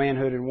biblical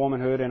manhood and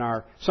womanhood in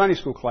our Sunday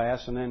school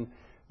class, and then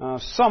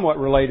somewhat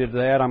related to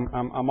that,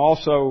 I'm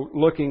also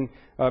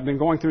been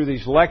going through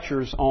these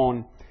lectures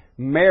on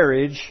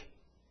marriage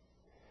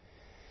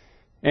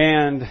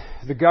and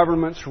the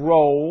government's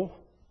role.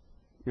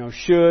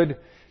 Should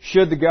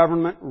the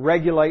government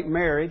regulate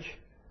marriage?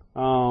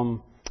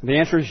 The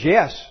answer is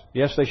yes.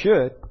 Yes, they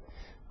should.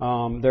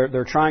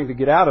 They're trying to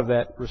get out of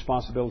that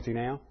responsibility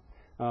now,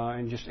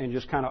 and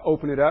just kind of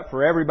open it up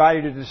for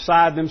everybody to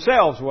decide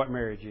themselves what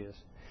marriage is.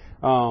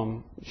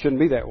 It shouldn't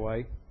be that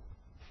way.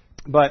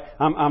 But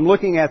I'm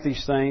looking at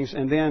these things,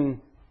 and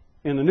then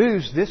in the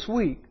news this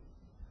week,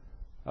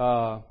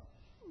 I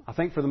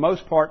think for the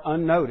most part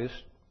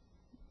unnoticed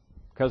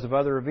because of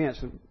other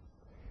events,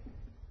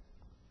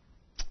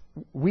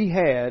 we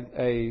had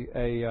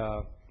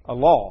a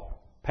law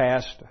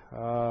passed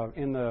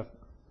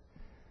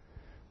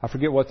I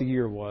forget what the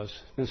year was.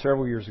 It's been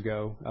several years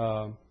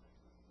ago.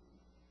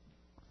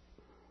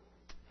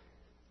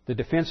 The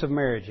Defense of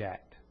Marriage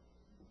Act,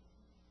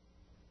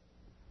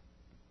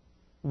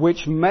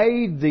 which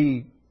made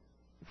the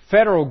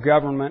federal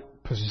government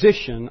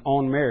position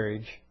on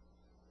marriage,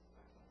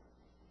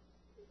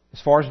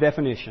 as far as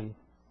definition,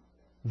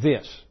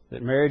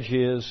 that marriage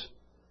is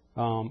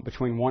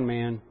between one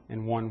man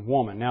and one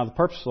woman. Now, the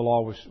purpose of the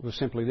law was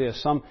simply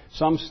this.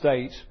 Some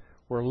states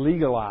were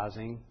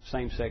legalizing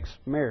same-sex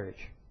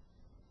marriage.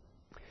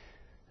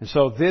 And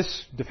so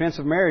this Defense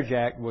of Marriage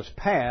Act was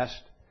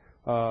passed,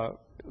 at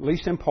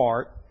least in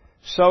part,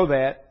 so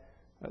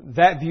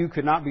that view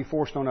could not be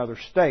forced on other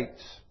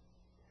states.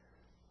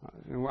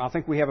 I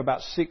think we have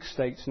about 6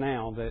 states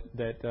now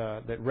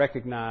that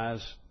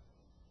recognize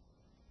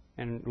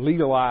and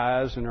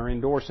legalize and are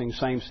endorsing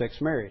same-sex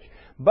marriage.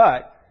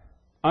 But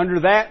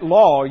under that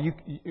law,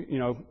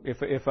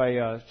 if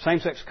a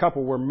same-sex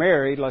couple were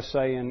married, let's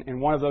say in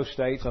one of those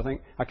states,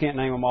 I can't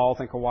name them all. I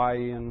think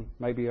Hawaii and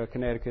maybe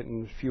Connecticut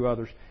and a few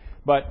others.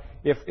 But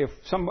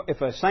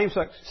if a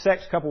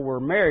same-sex couple were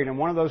married in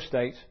one of those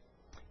states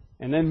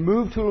and then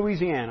moved to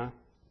Louisiana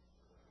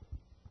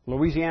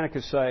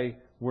could say,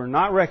 we're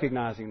not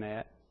recognizing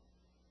that,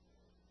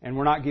 and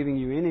we're not giving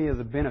you any of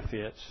the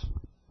benefits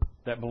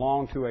that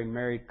belong to a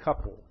married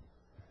couple.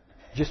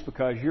 Just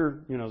because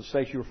the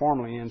state you were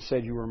formerly in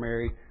said you were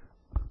married,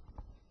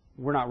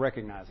 we're not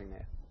recognizing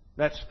that.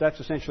 That's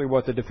essentially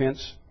what the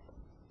Defense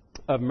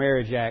of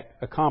Marriage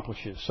Act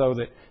accomplishes, so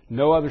that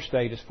no other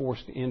state is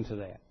forced into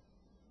that.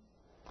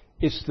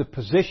 It's the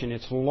position,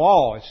 it's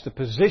law, it's the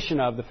position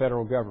of the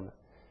federal government.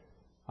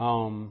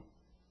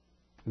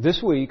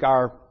 This week,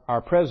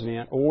 our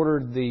president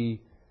ordered the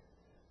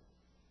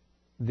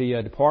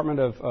Department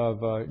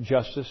of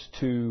Justice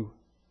to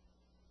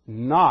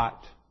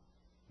not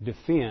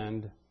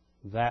defend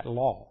that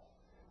law.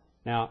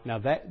 Now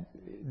that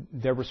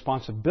their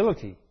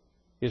responsibility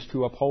is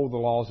to uphold the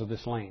laws of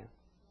this land.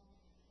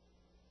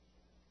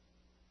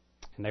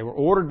 And they were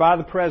ordered by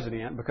the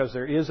President because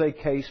there is a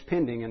case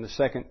pending in the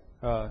Second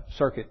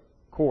Circuit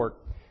Court.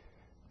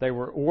 They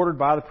were ordered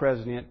by the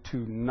President to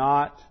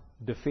not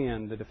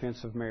defend the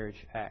Defense of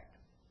Marriage Act.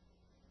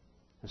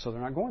 And so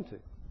they're not going to,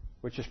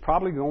 which is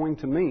probably going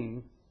to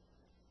mean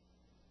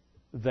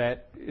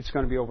that it's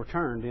going to be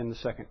overturned in the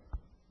Second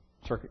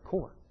Circuit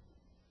Court.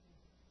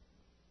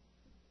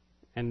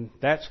 And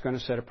that's going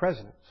to set a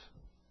precedent.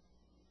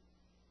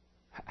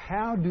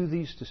 How do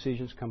these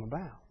decisions come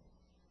about?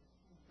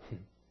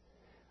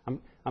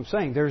 I'm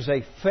saying there's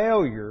a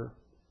failure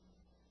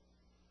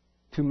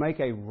to make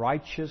a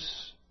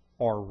righteous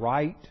or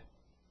right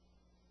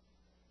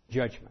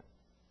judgment.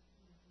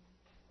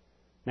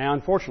 Now,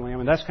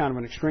 unfortunately, that's kind of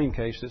an extreme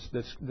case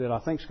that I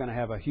think is going to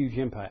have a huge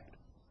impact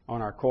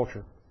on our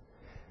culture.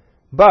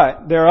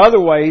 But there are other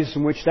ways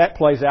in which that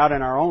plays out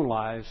in our own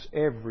lives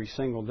every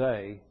single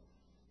day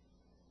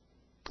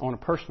on a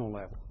personal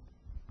level.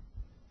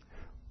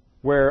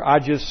 Where I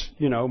just,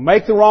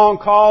 make the wrong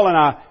call and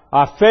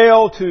I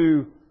fail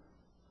to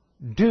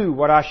do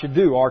what I should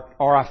do,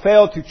 or I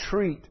fail to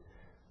treat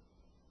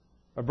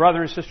a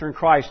brother and sister in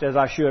Christ as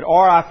I should,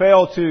 or I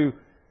fail to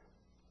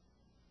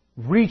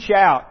reach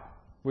out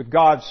with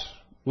God's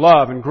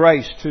love and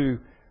grace to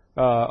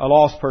a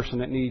lost person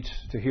that needs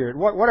to hear it.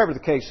 Whatever the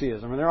case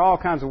is. There are all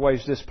kinds of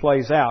ways this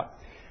plays out.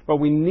 But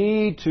we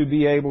need to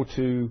be able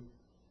to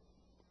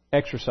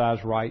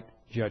exercise right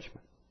judgment.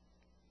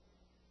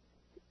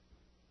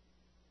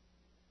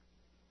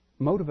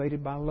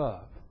 Motivated by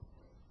love.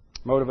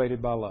 Motivated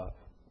by love.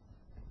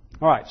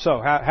 All right, so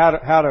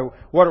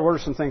what are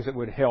some things that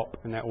would help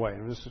in that way?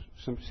 And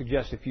I'll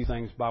suggest a few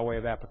things by way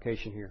of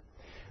application here.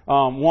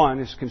 One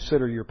is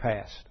consider your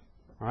past.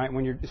 All right,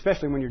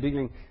 especially when you're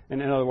dealing,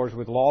 in other words,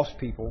 with lost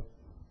people.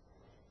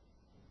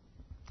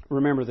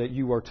 Remember that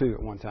you were too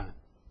at one time.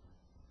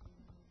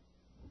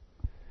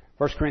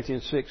 1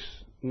 Corinthians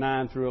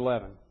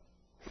 6:9-11.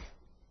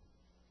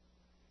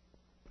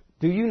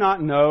 Do you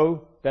not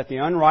know that the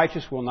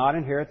unrighteous will not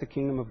inherit the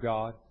kingdom of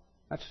God?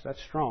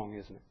 That's strong,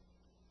 isn't it?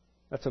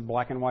 That's a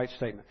black and white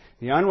statement.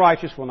 The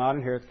unrighteous will not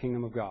inherit the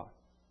kingdom of God.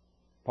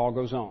 Paul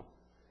goes on.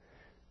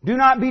 Do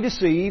not be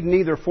deceived,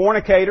 neither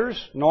fornicators,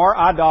 nor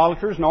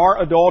idolaters,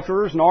 nor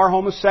adulterers, nor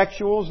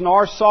homosexuals,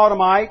 nor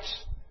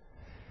sodomites,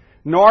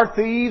 nor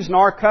thieves,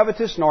 nor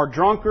covetous, nor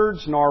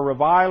drunkards, nor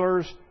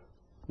revilers,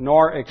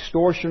 nor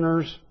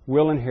extortioners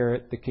will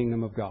inherit the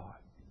kingdom of God.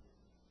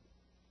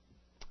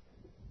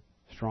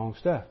 Strong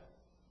stuff.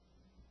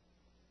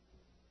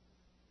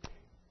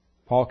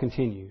 Paul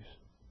continues.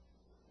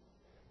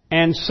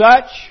 And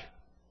such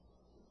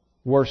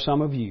were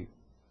some of you.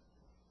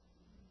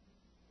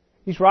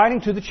 He's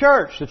writing to the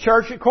church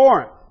at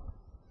Corinth.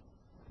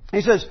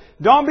 He says,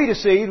 don't be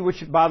deceived,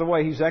 which, by the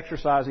way, he's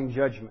exercising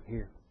judgment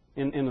here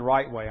in the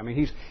right way.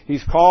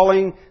 He's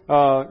calling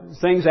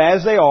things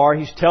as they are.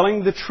 He's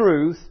telling the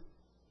truth.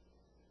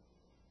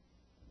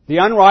 The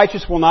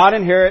unrighteous will not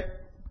inherit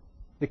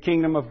the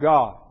kingdom of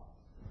God.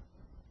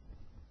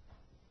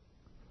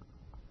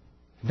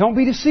 Don't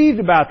be deceived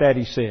about that,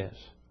 he says.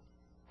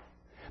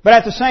 But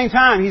at the same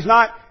time, he's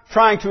not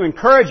trying to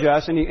encourage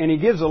us, and he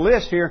gives a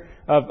list here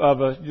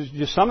of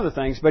just some of the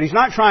things, but he's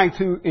not trying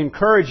to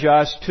encourage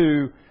us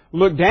to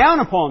look down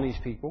upon these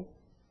people.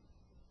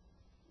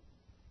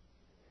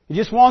 He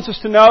just wants us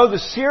to know the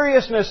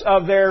seriousness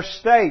of their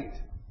state.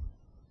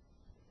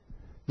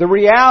 The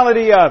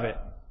reality of it.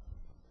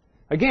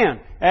 Again,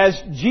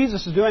 as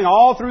Jesus is doing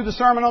all through the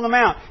Sermon on the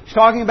Mount, He's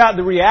talking about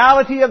the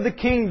reality of the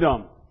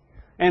kingdom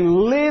and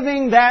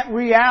living that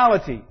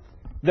reality.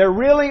 There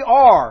really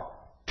are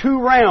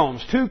two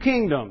realms, two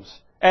kingdoms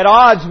at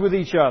odds with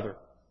each other.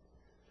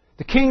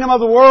 The kingdom of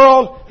the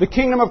world, the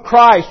kingdom of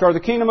Christ, or the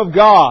kingdom of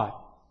God.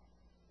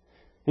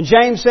 And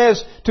James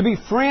says, to be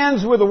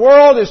friends with the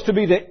world is to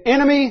be the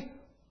enemy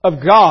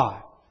of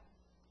God.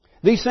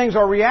 These things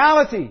are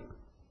reality.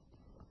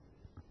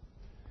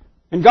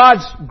 And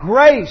God's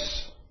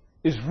grace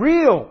is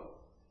real.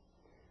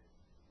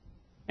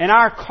 And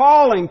our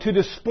calling to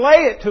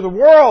display it to the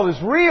world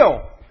is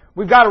real.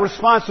 We've got a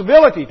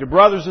responsibility to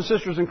brothers and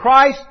sisters in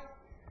Christ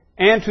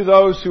and to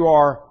those who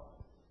are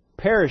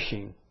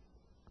perishing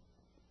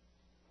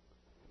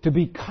to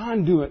be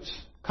conduits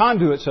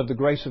of the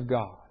grace of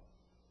God.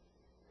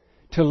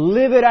 To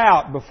live it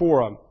out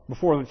before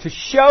them, to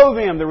show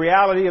them the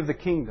reality of the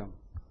kingdom.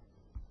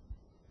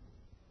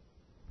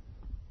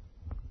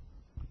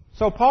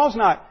 So Paul's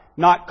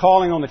not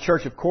calling on the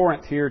church of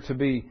Corinth here to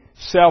be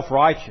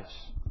self-righteous.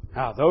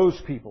 Now, those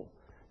people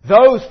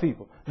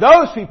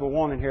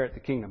won't inherit the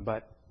kingdom,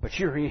 but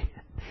you're in.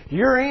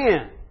 You're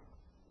in.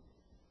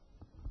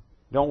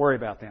 Don't worry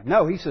about them.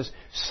 No, he says,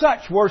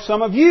 such were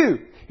some of you.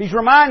 He's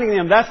reminding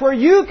them that's where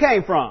you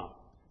came from.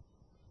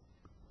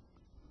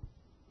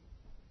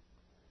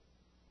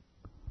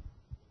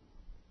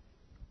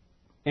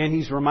 And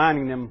He's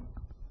reminding them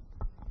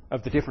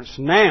of the difference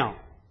now.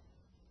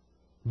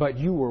 But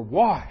you were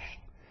washed.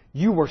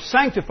 You were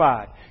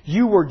sanctified.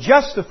 You were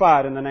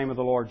justified in the name of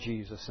the Lord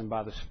Jesus and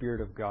by the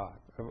Spirit of God,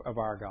 of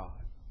our God.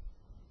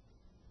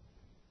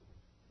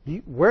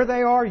 Where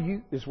they are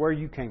is where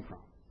you came from.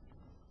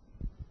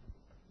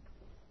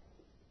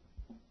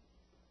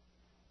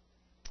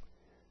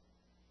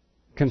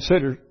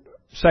 Consider,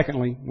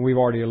 secondly, we've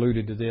already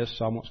alluded to this,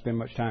 so I won't spend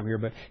much time here,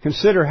 but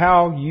consider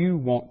how you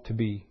want to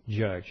be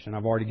judged. And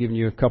I've already given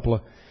you a couple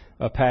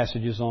of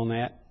passages on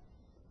that.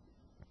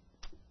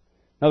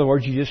 In other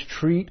words, you just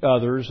treat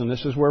others, and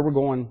this is where we're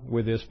going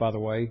with this, by the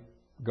way,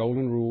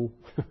 golden rule.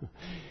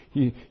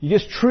 you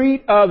just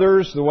treat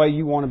others the way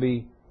you want to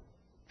be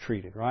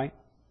treated, right?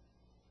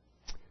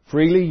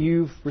 Freely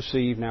you've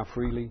received, now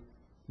freely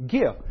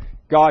give.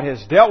 God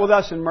has dealt with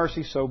us in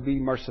mercy, so be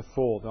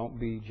merciful. Don't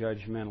be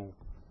judgmental.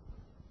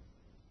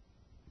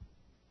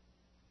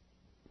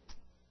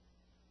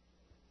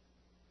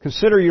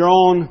 Consider your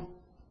own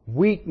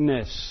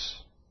weakness.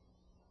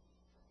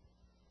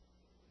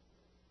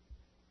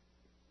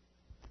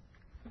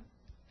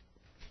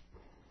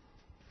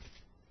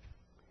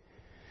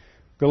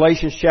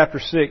 Galatians chapter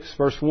 6,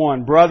 verse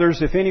 1.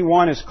 Brothers, if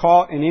anyone is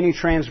caught in any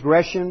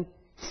transgression,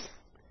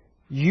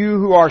 you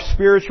who are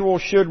spiritual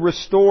should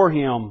restore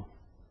him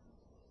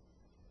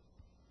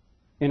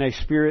in a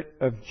spirit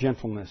of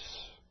gentleness.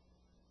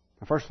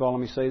 Now, first of all,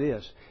 let me say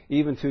this.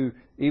 Even to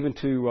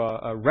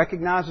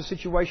recognize a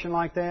situation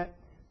like that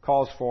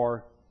calls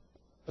for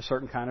a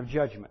certain kind of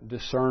judgment,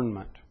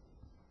 discernment.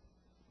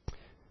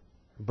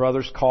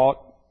 Brothers caught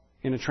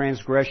in a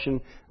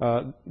transgression,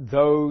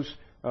 those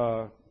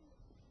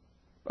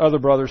other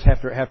brothers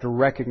have to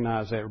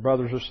recognize that.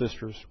 Brothers or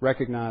sisters,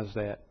 recognize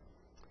that.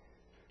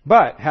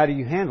 But how do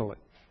you handle it?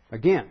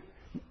 Again,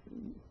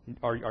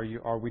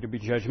 are we to be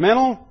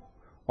judgmental?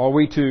 Are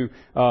we to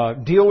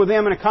deal with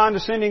them in a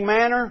condescending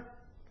manner?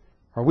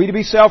 Are we to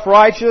be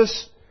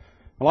self-righteous,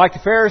 like the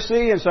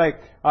Pharisee, and say,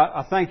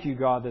 I thank you,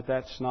 God, that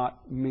that's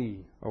not me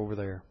over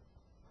there.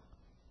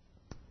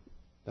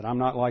 That I'm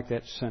not like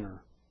that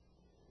sinner.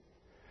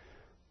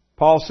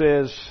 Paul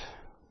says,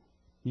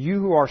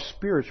 you who are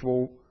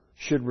spiritual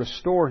should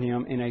restore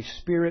him in a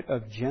spirit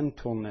of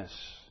gentleness.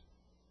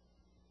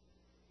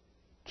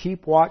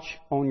 Keep watch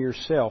on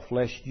yourself,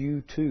 lest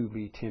you too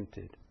be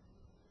tempted.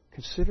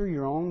 Consider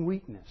your own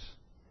weakness.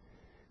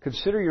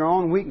 Consider your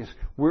own weakness.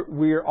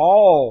 We're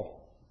all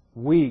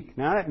weak.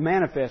 Now that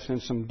manifests in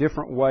some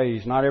different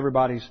ways. Not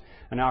everybody's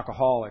an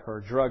alcoholic or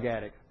a drug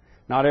addict.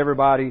 Not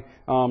everybody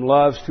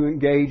loves to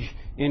engage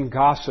in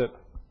gossip.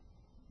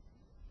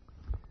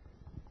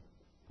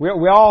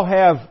 We all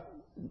have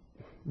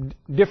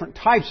different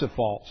types of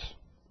faults.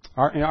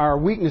 Our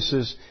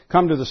weaknesses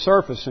come to the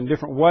surface in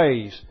different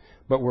ways,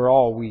 but we're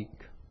all weak.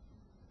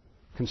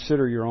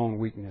 Consider your own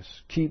weakness.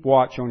 Keep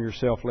watch on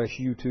yourself, lest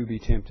you too be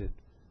tempted.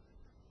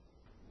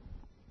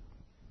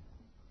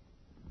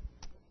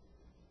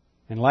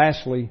 And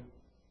lastly,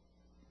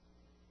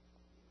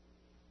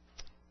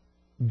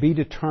 be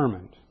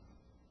determined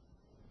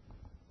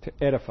to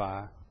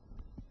edify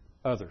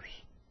others.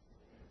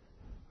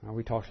 Now,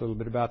 we talked a little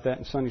bit about that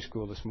in Sunday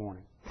school this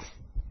morning.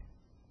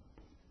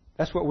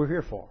 That's what we're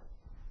here for.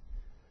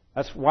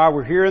 That's why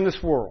we're here in this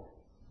world.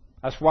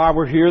 That's why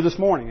we're here this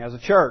morning as a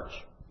church.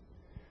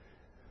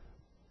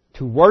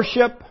 To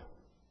worship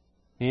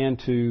and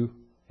to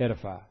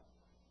edify.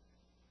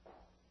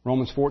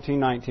 Romans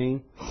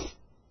 14:19.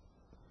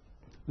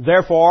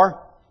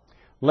 Therefore,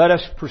 let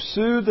us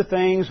pursue the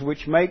things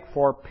which make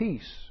for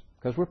peace.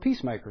 Because we're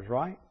peacemakers,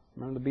 right?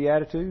 Remember the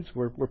Beatitudes?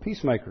 We're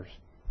peacemakers.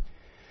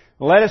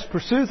 Let us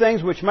pursue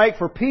things which make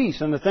for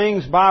peace and the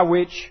things by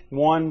which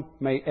one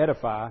may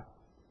edify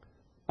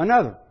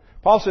another.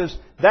 Paul says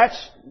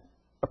that's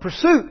a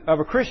pursuit of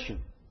a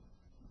Christian.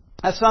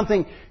 That's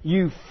something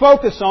you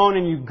focus on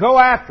and you go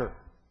after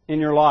in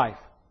your life.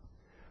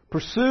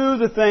 Pursue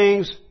the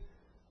things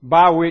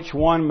by which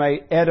one may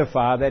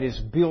edify, that is,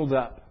 build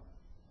up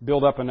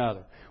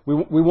another.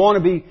 We want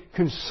to be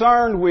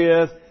concerned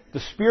with the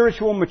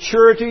spiritual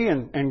maturity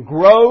and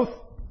growth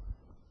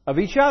of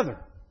each other.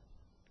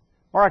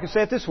 Or I can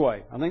say it this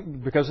way, I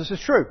think, because this is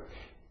true.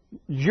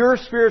 Your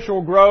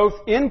spiritual growth,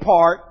 in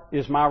part,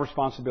 is my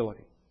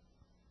responsibility.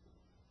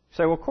 You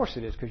say, well, of course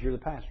it is, because you're the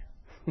pastor.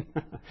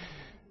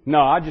 No,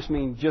 I just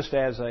mean just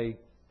as a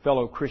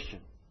fellow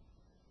Christian.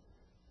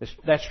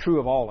 That's true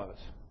of all of us.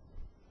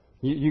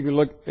 You can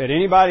look at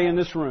anybody in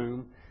this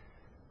room.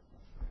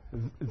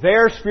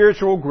 Their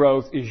spiritual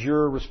growth is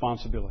your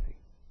responsibility.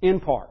 In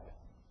part.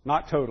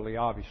 Not totally,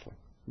 obviously.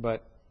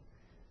 But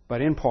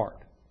in part.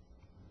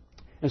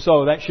 And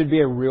so that should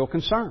be a real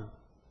concern.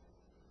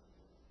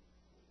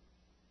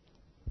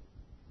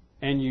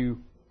 And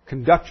you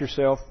conduct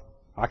yourself,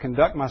 I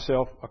conduct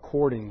myself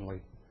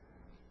accordingly.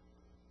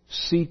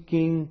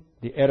 Seeking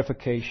the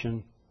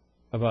edification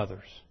of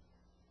others.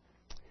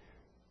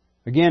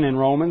 Again in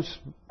Romans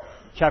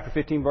chapter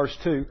 15 verse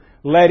 2,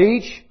 let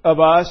each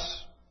of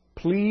us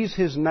please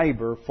his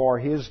neighbor for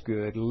his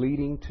good,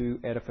 leading to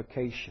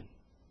edification.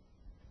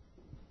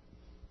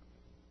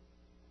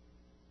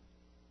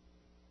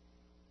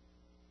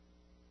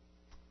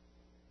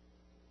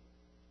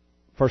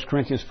 1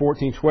 Corinthians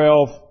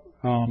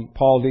 14:12,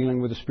 Paul,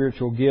 dealing with the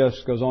spiritual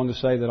gifts, goes on to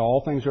say that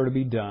all things are to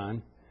be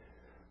done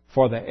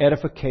for the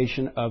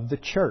edification of the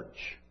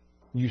church.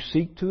 You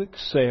seek to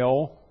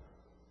excel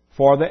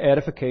for the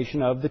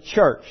edification of the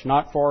church,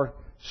 not for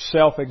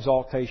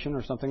self-exaltation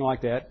or something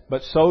like that,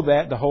 but so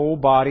that the whole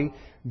body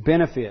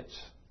benefits.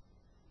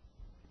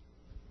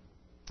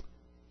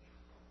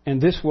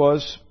 And this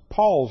was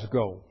Paul's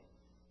goal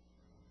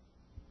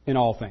in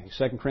all things.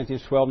 2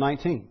 Corinthians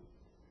 12:19.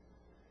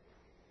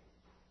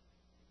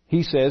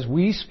 He says,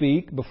 we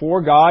speak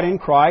before God in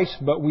Christ,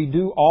 but we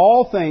do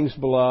all things,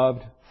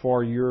 beloved,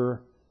 for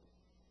your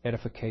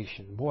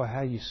edification. Boy,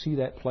 how do you see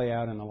that play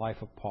out in the life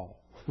of Paul?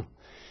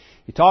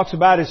 He talks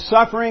about his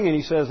suffering and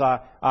he says,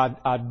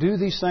 I do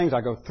these things, I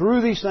go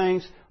through these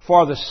things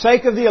for the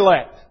sake of the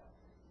elect.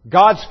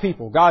 God's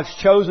people, God's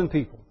chosen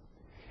people.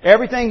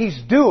 Everything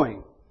he's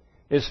doing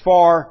is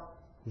for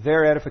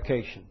their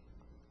edification.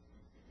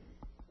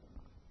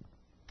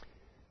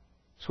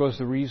 This was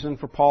the reason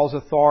for Paul's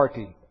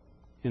authority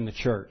in the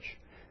church.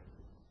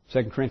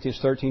 2 Corinthians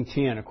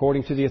 13:10,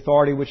 according to the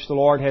authority which the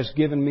Lord has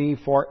given me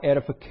for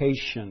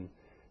edification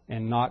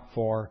and not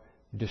for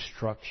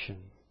destruction.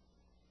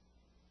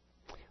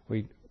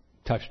 We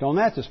touched on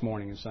that this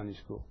morning in Sunday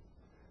school.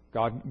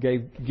 God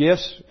gave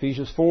gifts,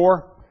 Ephesians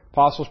 4,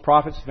 apostles,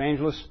 prophets,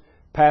 evangelists,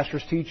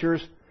 pastors,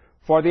 teachers,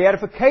 for the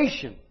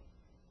edification,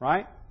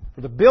 right?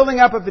 For the building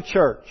up of the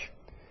church.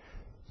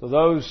 So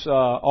those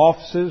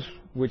offices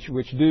which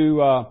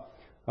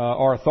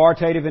are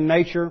authoritative in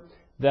nature,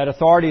 that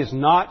authority is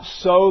not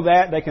so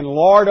that they can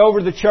lord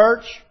over the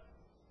church,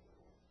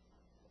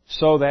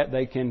 so that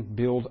they can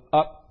build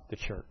up the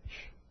church.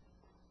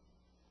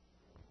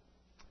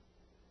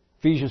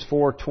 Ephesians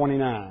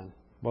 4:29.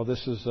 Well,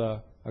 this is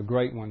a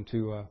great one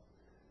to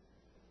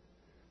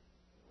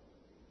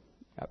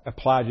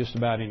apply just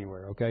about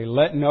anywhere. Okay,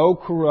 let no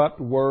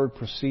corrupt word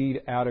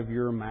proceed out of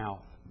your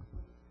mouth,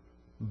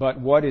 but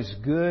what is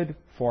good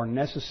for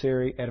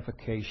necessary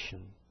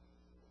edification,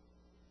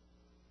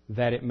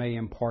 that it may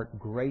impart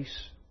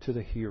grace to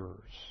the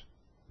hearers.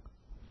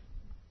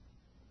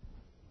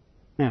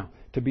 Now,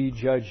 to be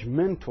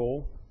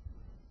judgmental,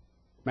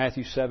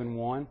 Matthew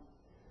 7:1,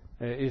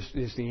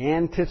 is the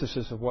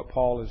antithesis of what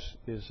Paul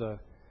is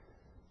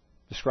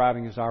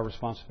describing as our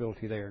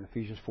responsibility there in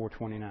Ephesians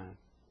 4:29.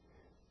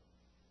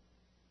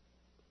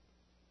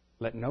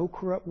 Let no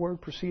corrupt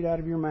word proceed out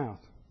of your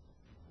mouth,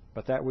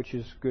 but that which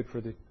is good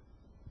for the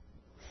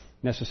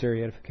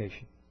necessary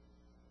edification.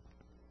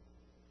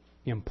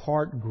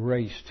 Impart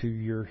grace to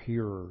your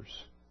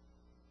hearers.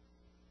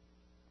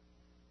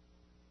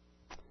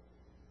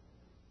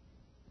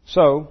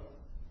 So,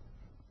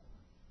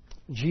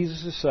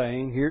 Jesus is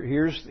saying,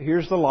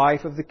 here's the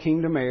life of the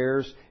kingdom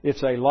heirs.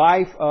 It's a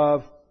life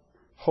of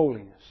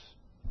holiness.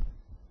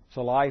 It's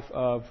a life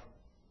of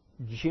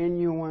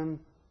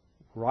genuine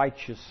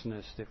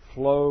righteousness that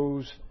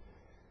flows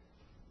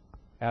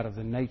out of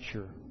the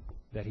nature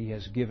that He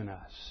has given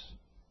us.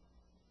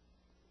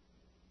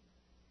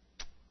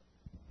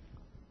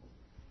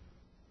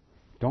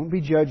 Don't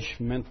be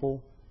judgmental.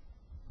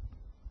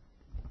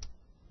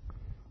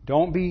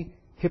 Don't be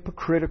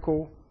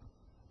hypocritical.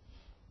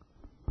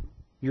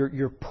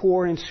 You're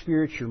poor in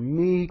spirit. You're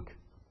meek.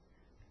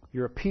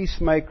 You're a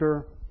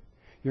peacemaker.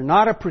 You're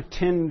not a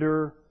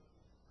pretender.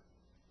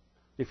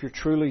 If you're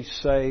truly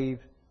saved,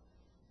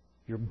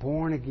 you're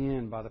born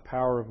again by the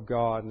power of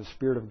God, and the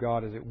Spirit of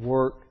God is at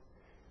work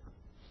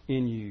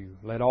in you.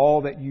 Let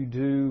all that you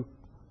do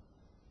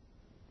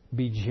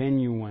be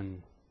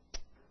genuine.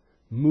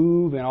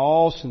 Move in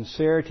all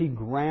sincerity,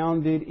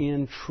 grounded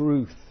in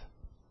truth.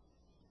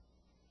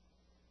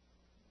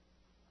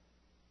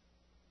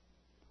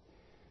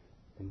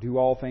 And do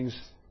all things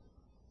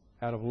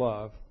out of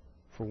love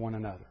for one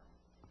another.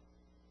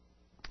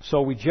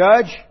 So we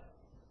judge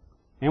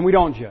and we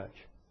don't judge.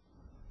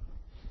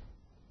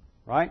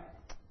 Right?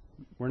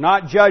 We're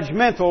not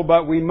judgmental,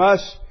 but we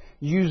must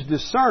use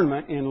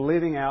discernment in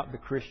living out the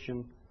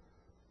Christian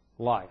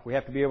life. We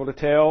have to be able to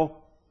tell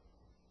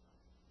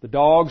the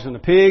dogs and the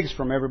pigs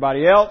from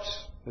everybody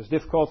else, as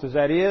difficult as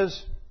that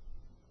is.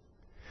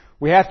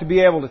 We have to be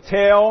able to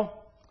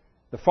tell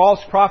the false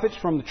prophets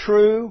from the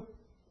true.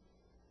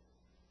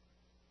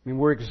 I mean,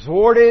 we're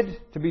exhorted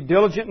to be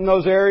diligent in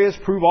those areas,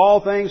 prove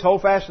all things,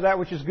 hold fast to that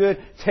which is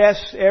good,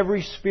 test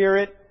every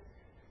spirit,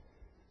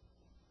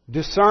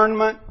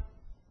 discernment.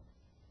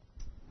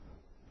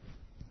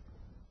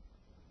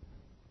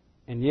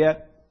 And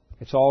yet,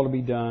 it's all to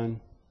be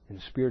done in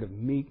a spirit of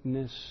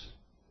meekness,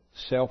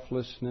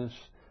 selflessness,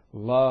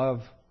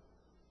 love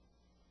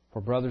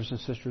for brothers and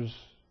sisters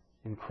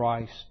in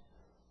Christ,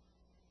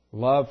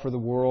 love for the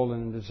world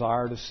and a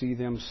desire to see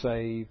them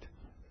saved,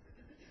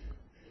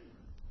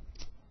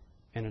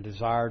 and a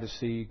desire to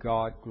see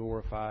God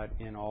glorified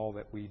in all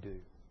that we do.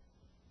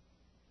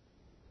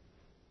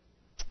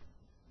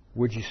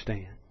 Would you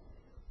stand?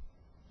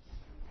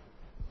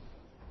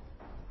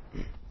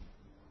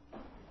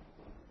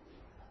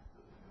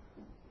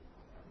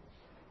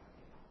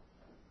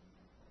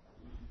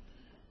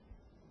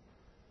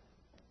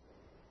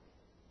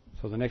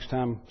 So the next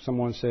time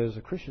someone says,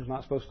 a Christian's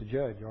not supposed to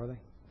judge, are they?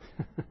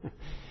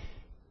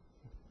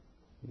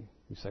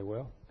 You say,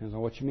 well, depends on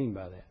what you mean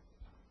by that.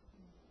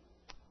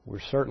 We're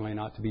certainly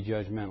not to be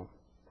judgmental.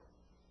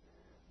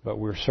 But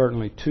we're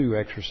certainly to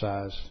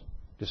exercise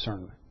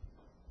discernment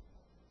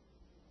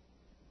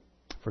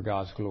for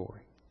God's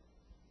glory.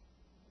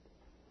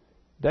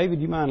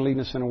 David, you mind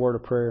leading us in a word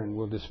of prayer and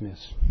we'll dismiss.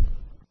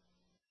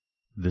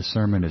 This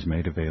sermon is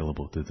made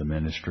available through the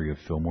ministry of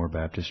Fillmore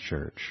Baptist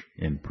Church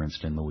in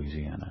Princeton,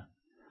 Louisiana.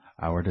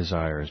 Our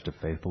desire is to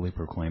faithfully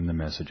proclaim the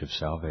message of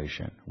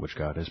salvation which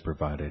God has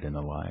provided in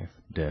the life,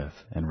 death,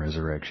 and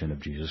resurrection of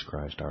Jesus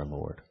Christ our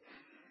Lord.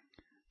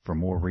 For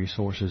more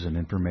resources and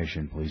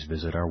information, please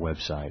visit our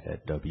website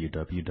at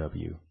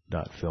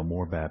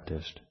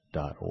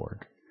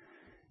www.fillmorebaptist.org.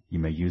 You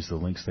may use the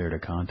links there to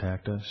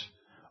contact us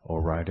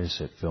or write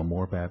us at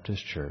Fillmore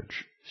Baptist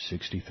Church,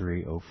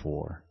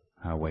 6304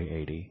 Highway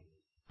 80,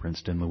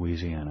 Princeton,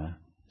 Louisiana,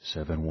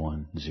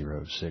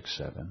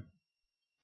 71067.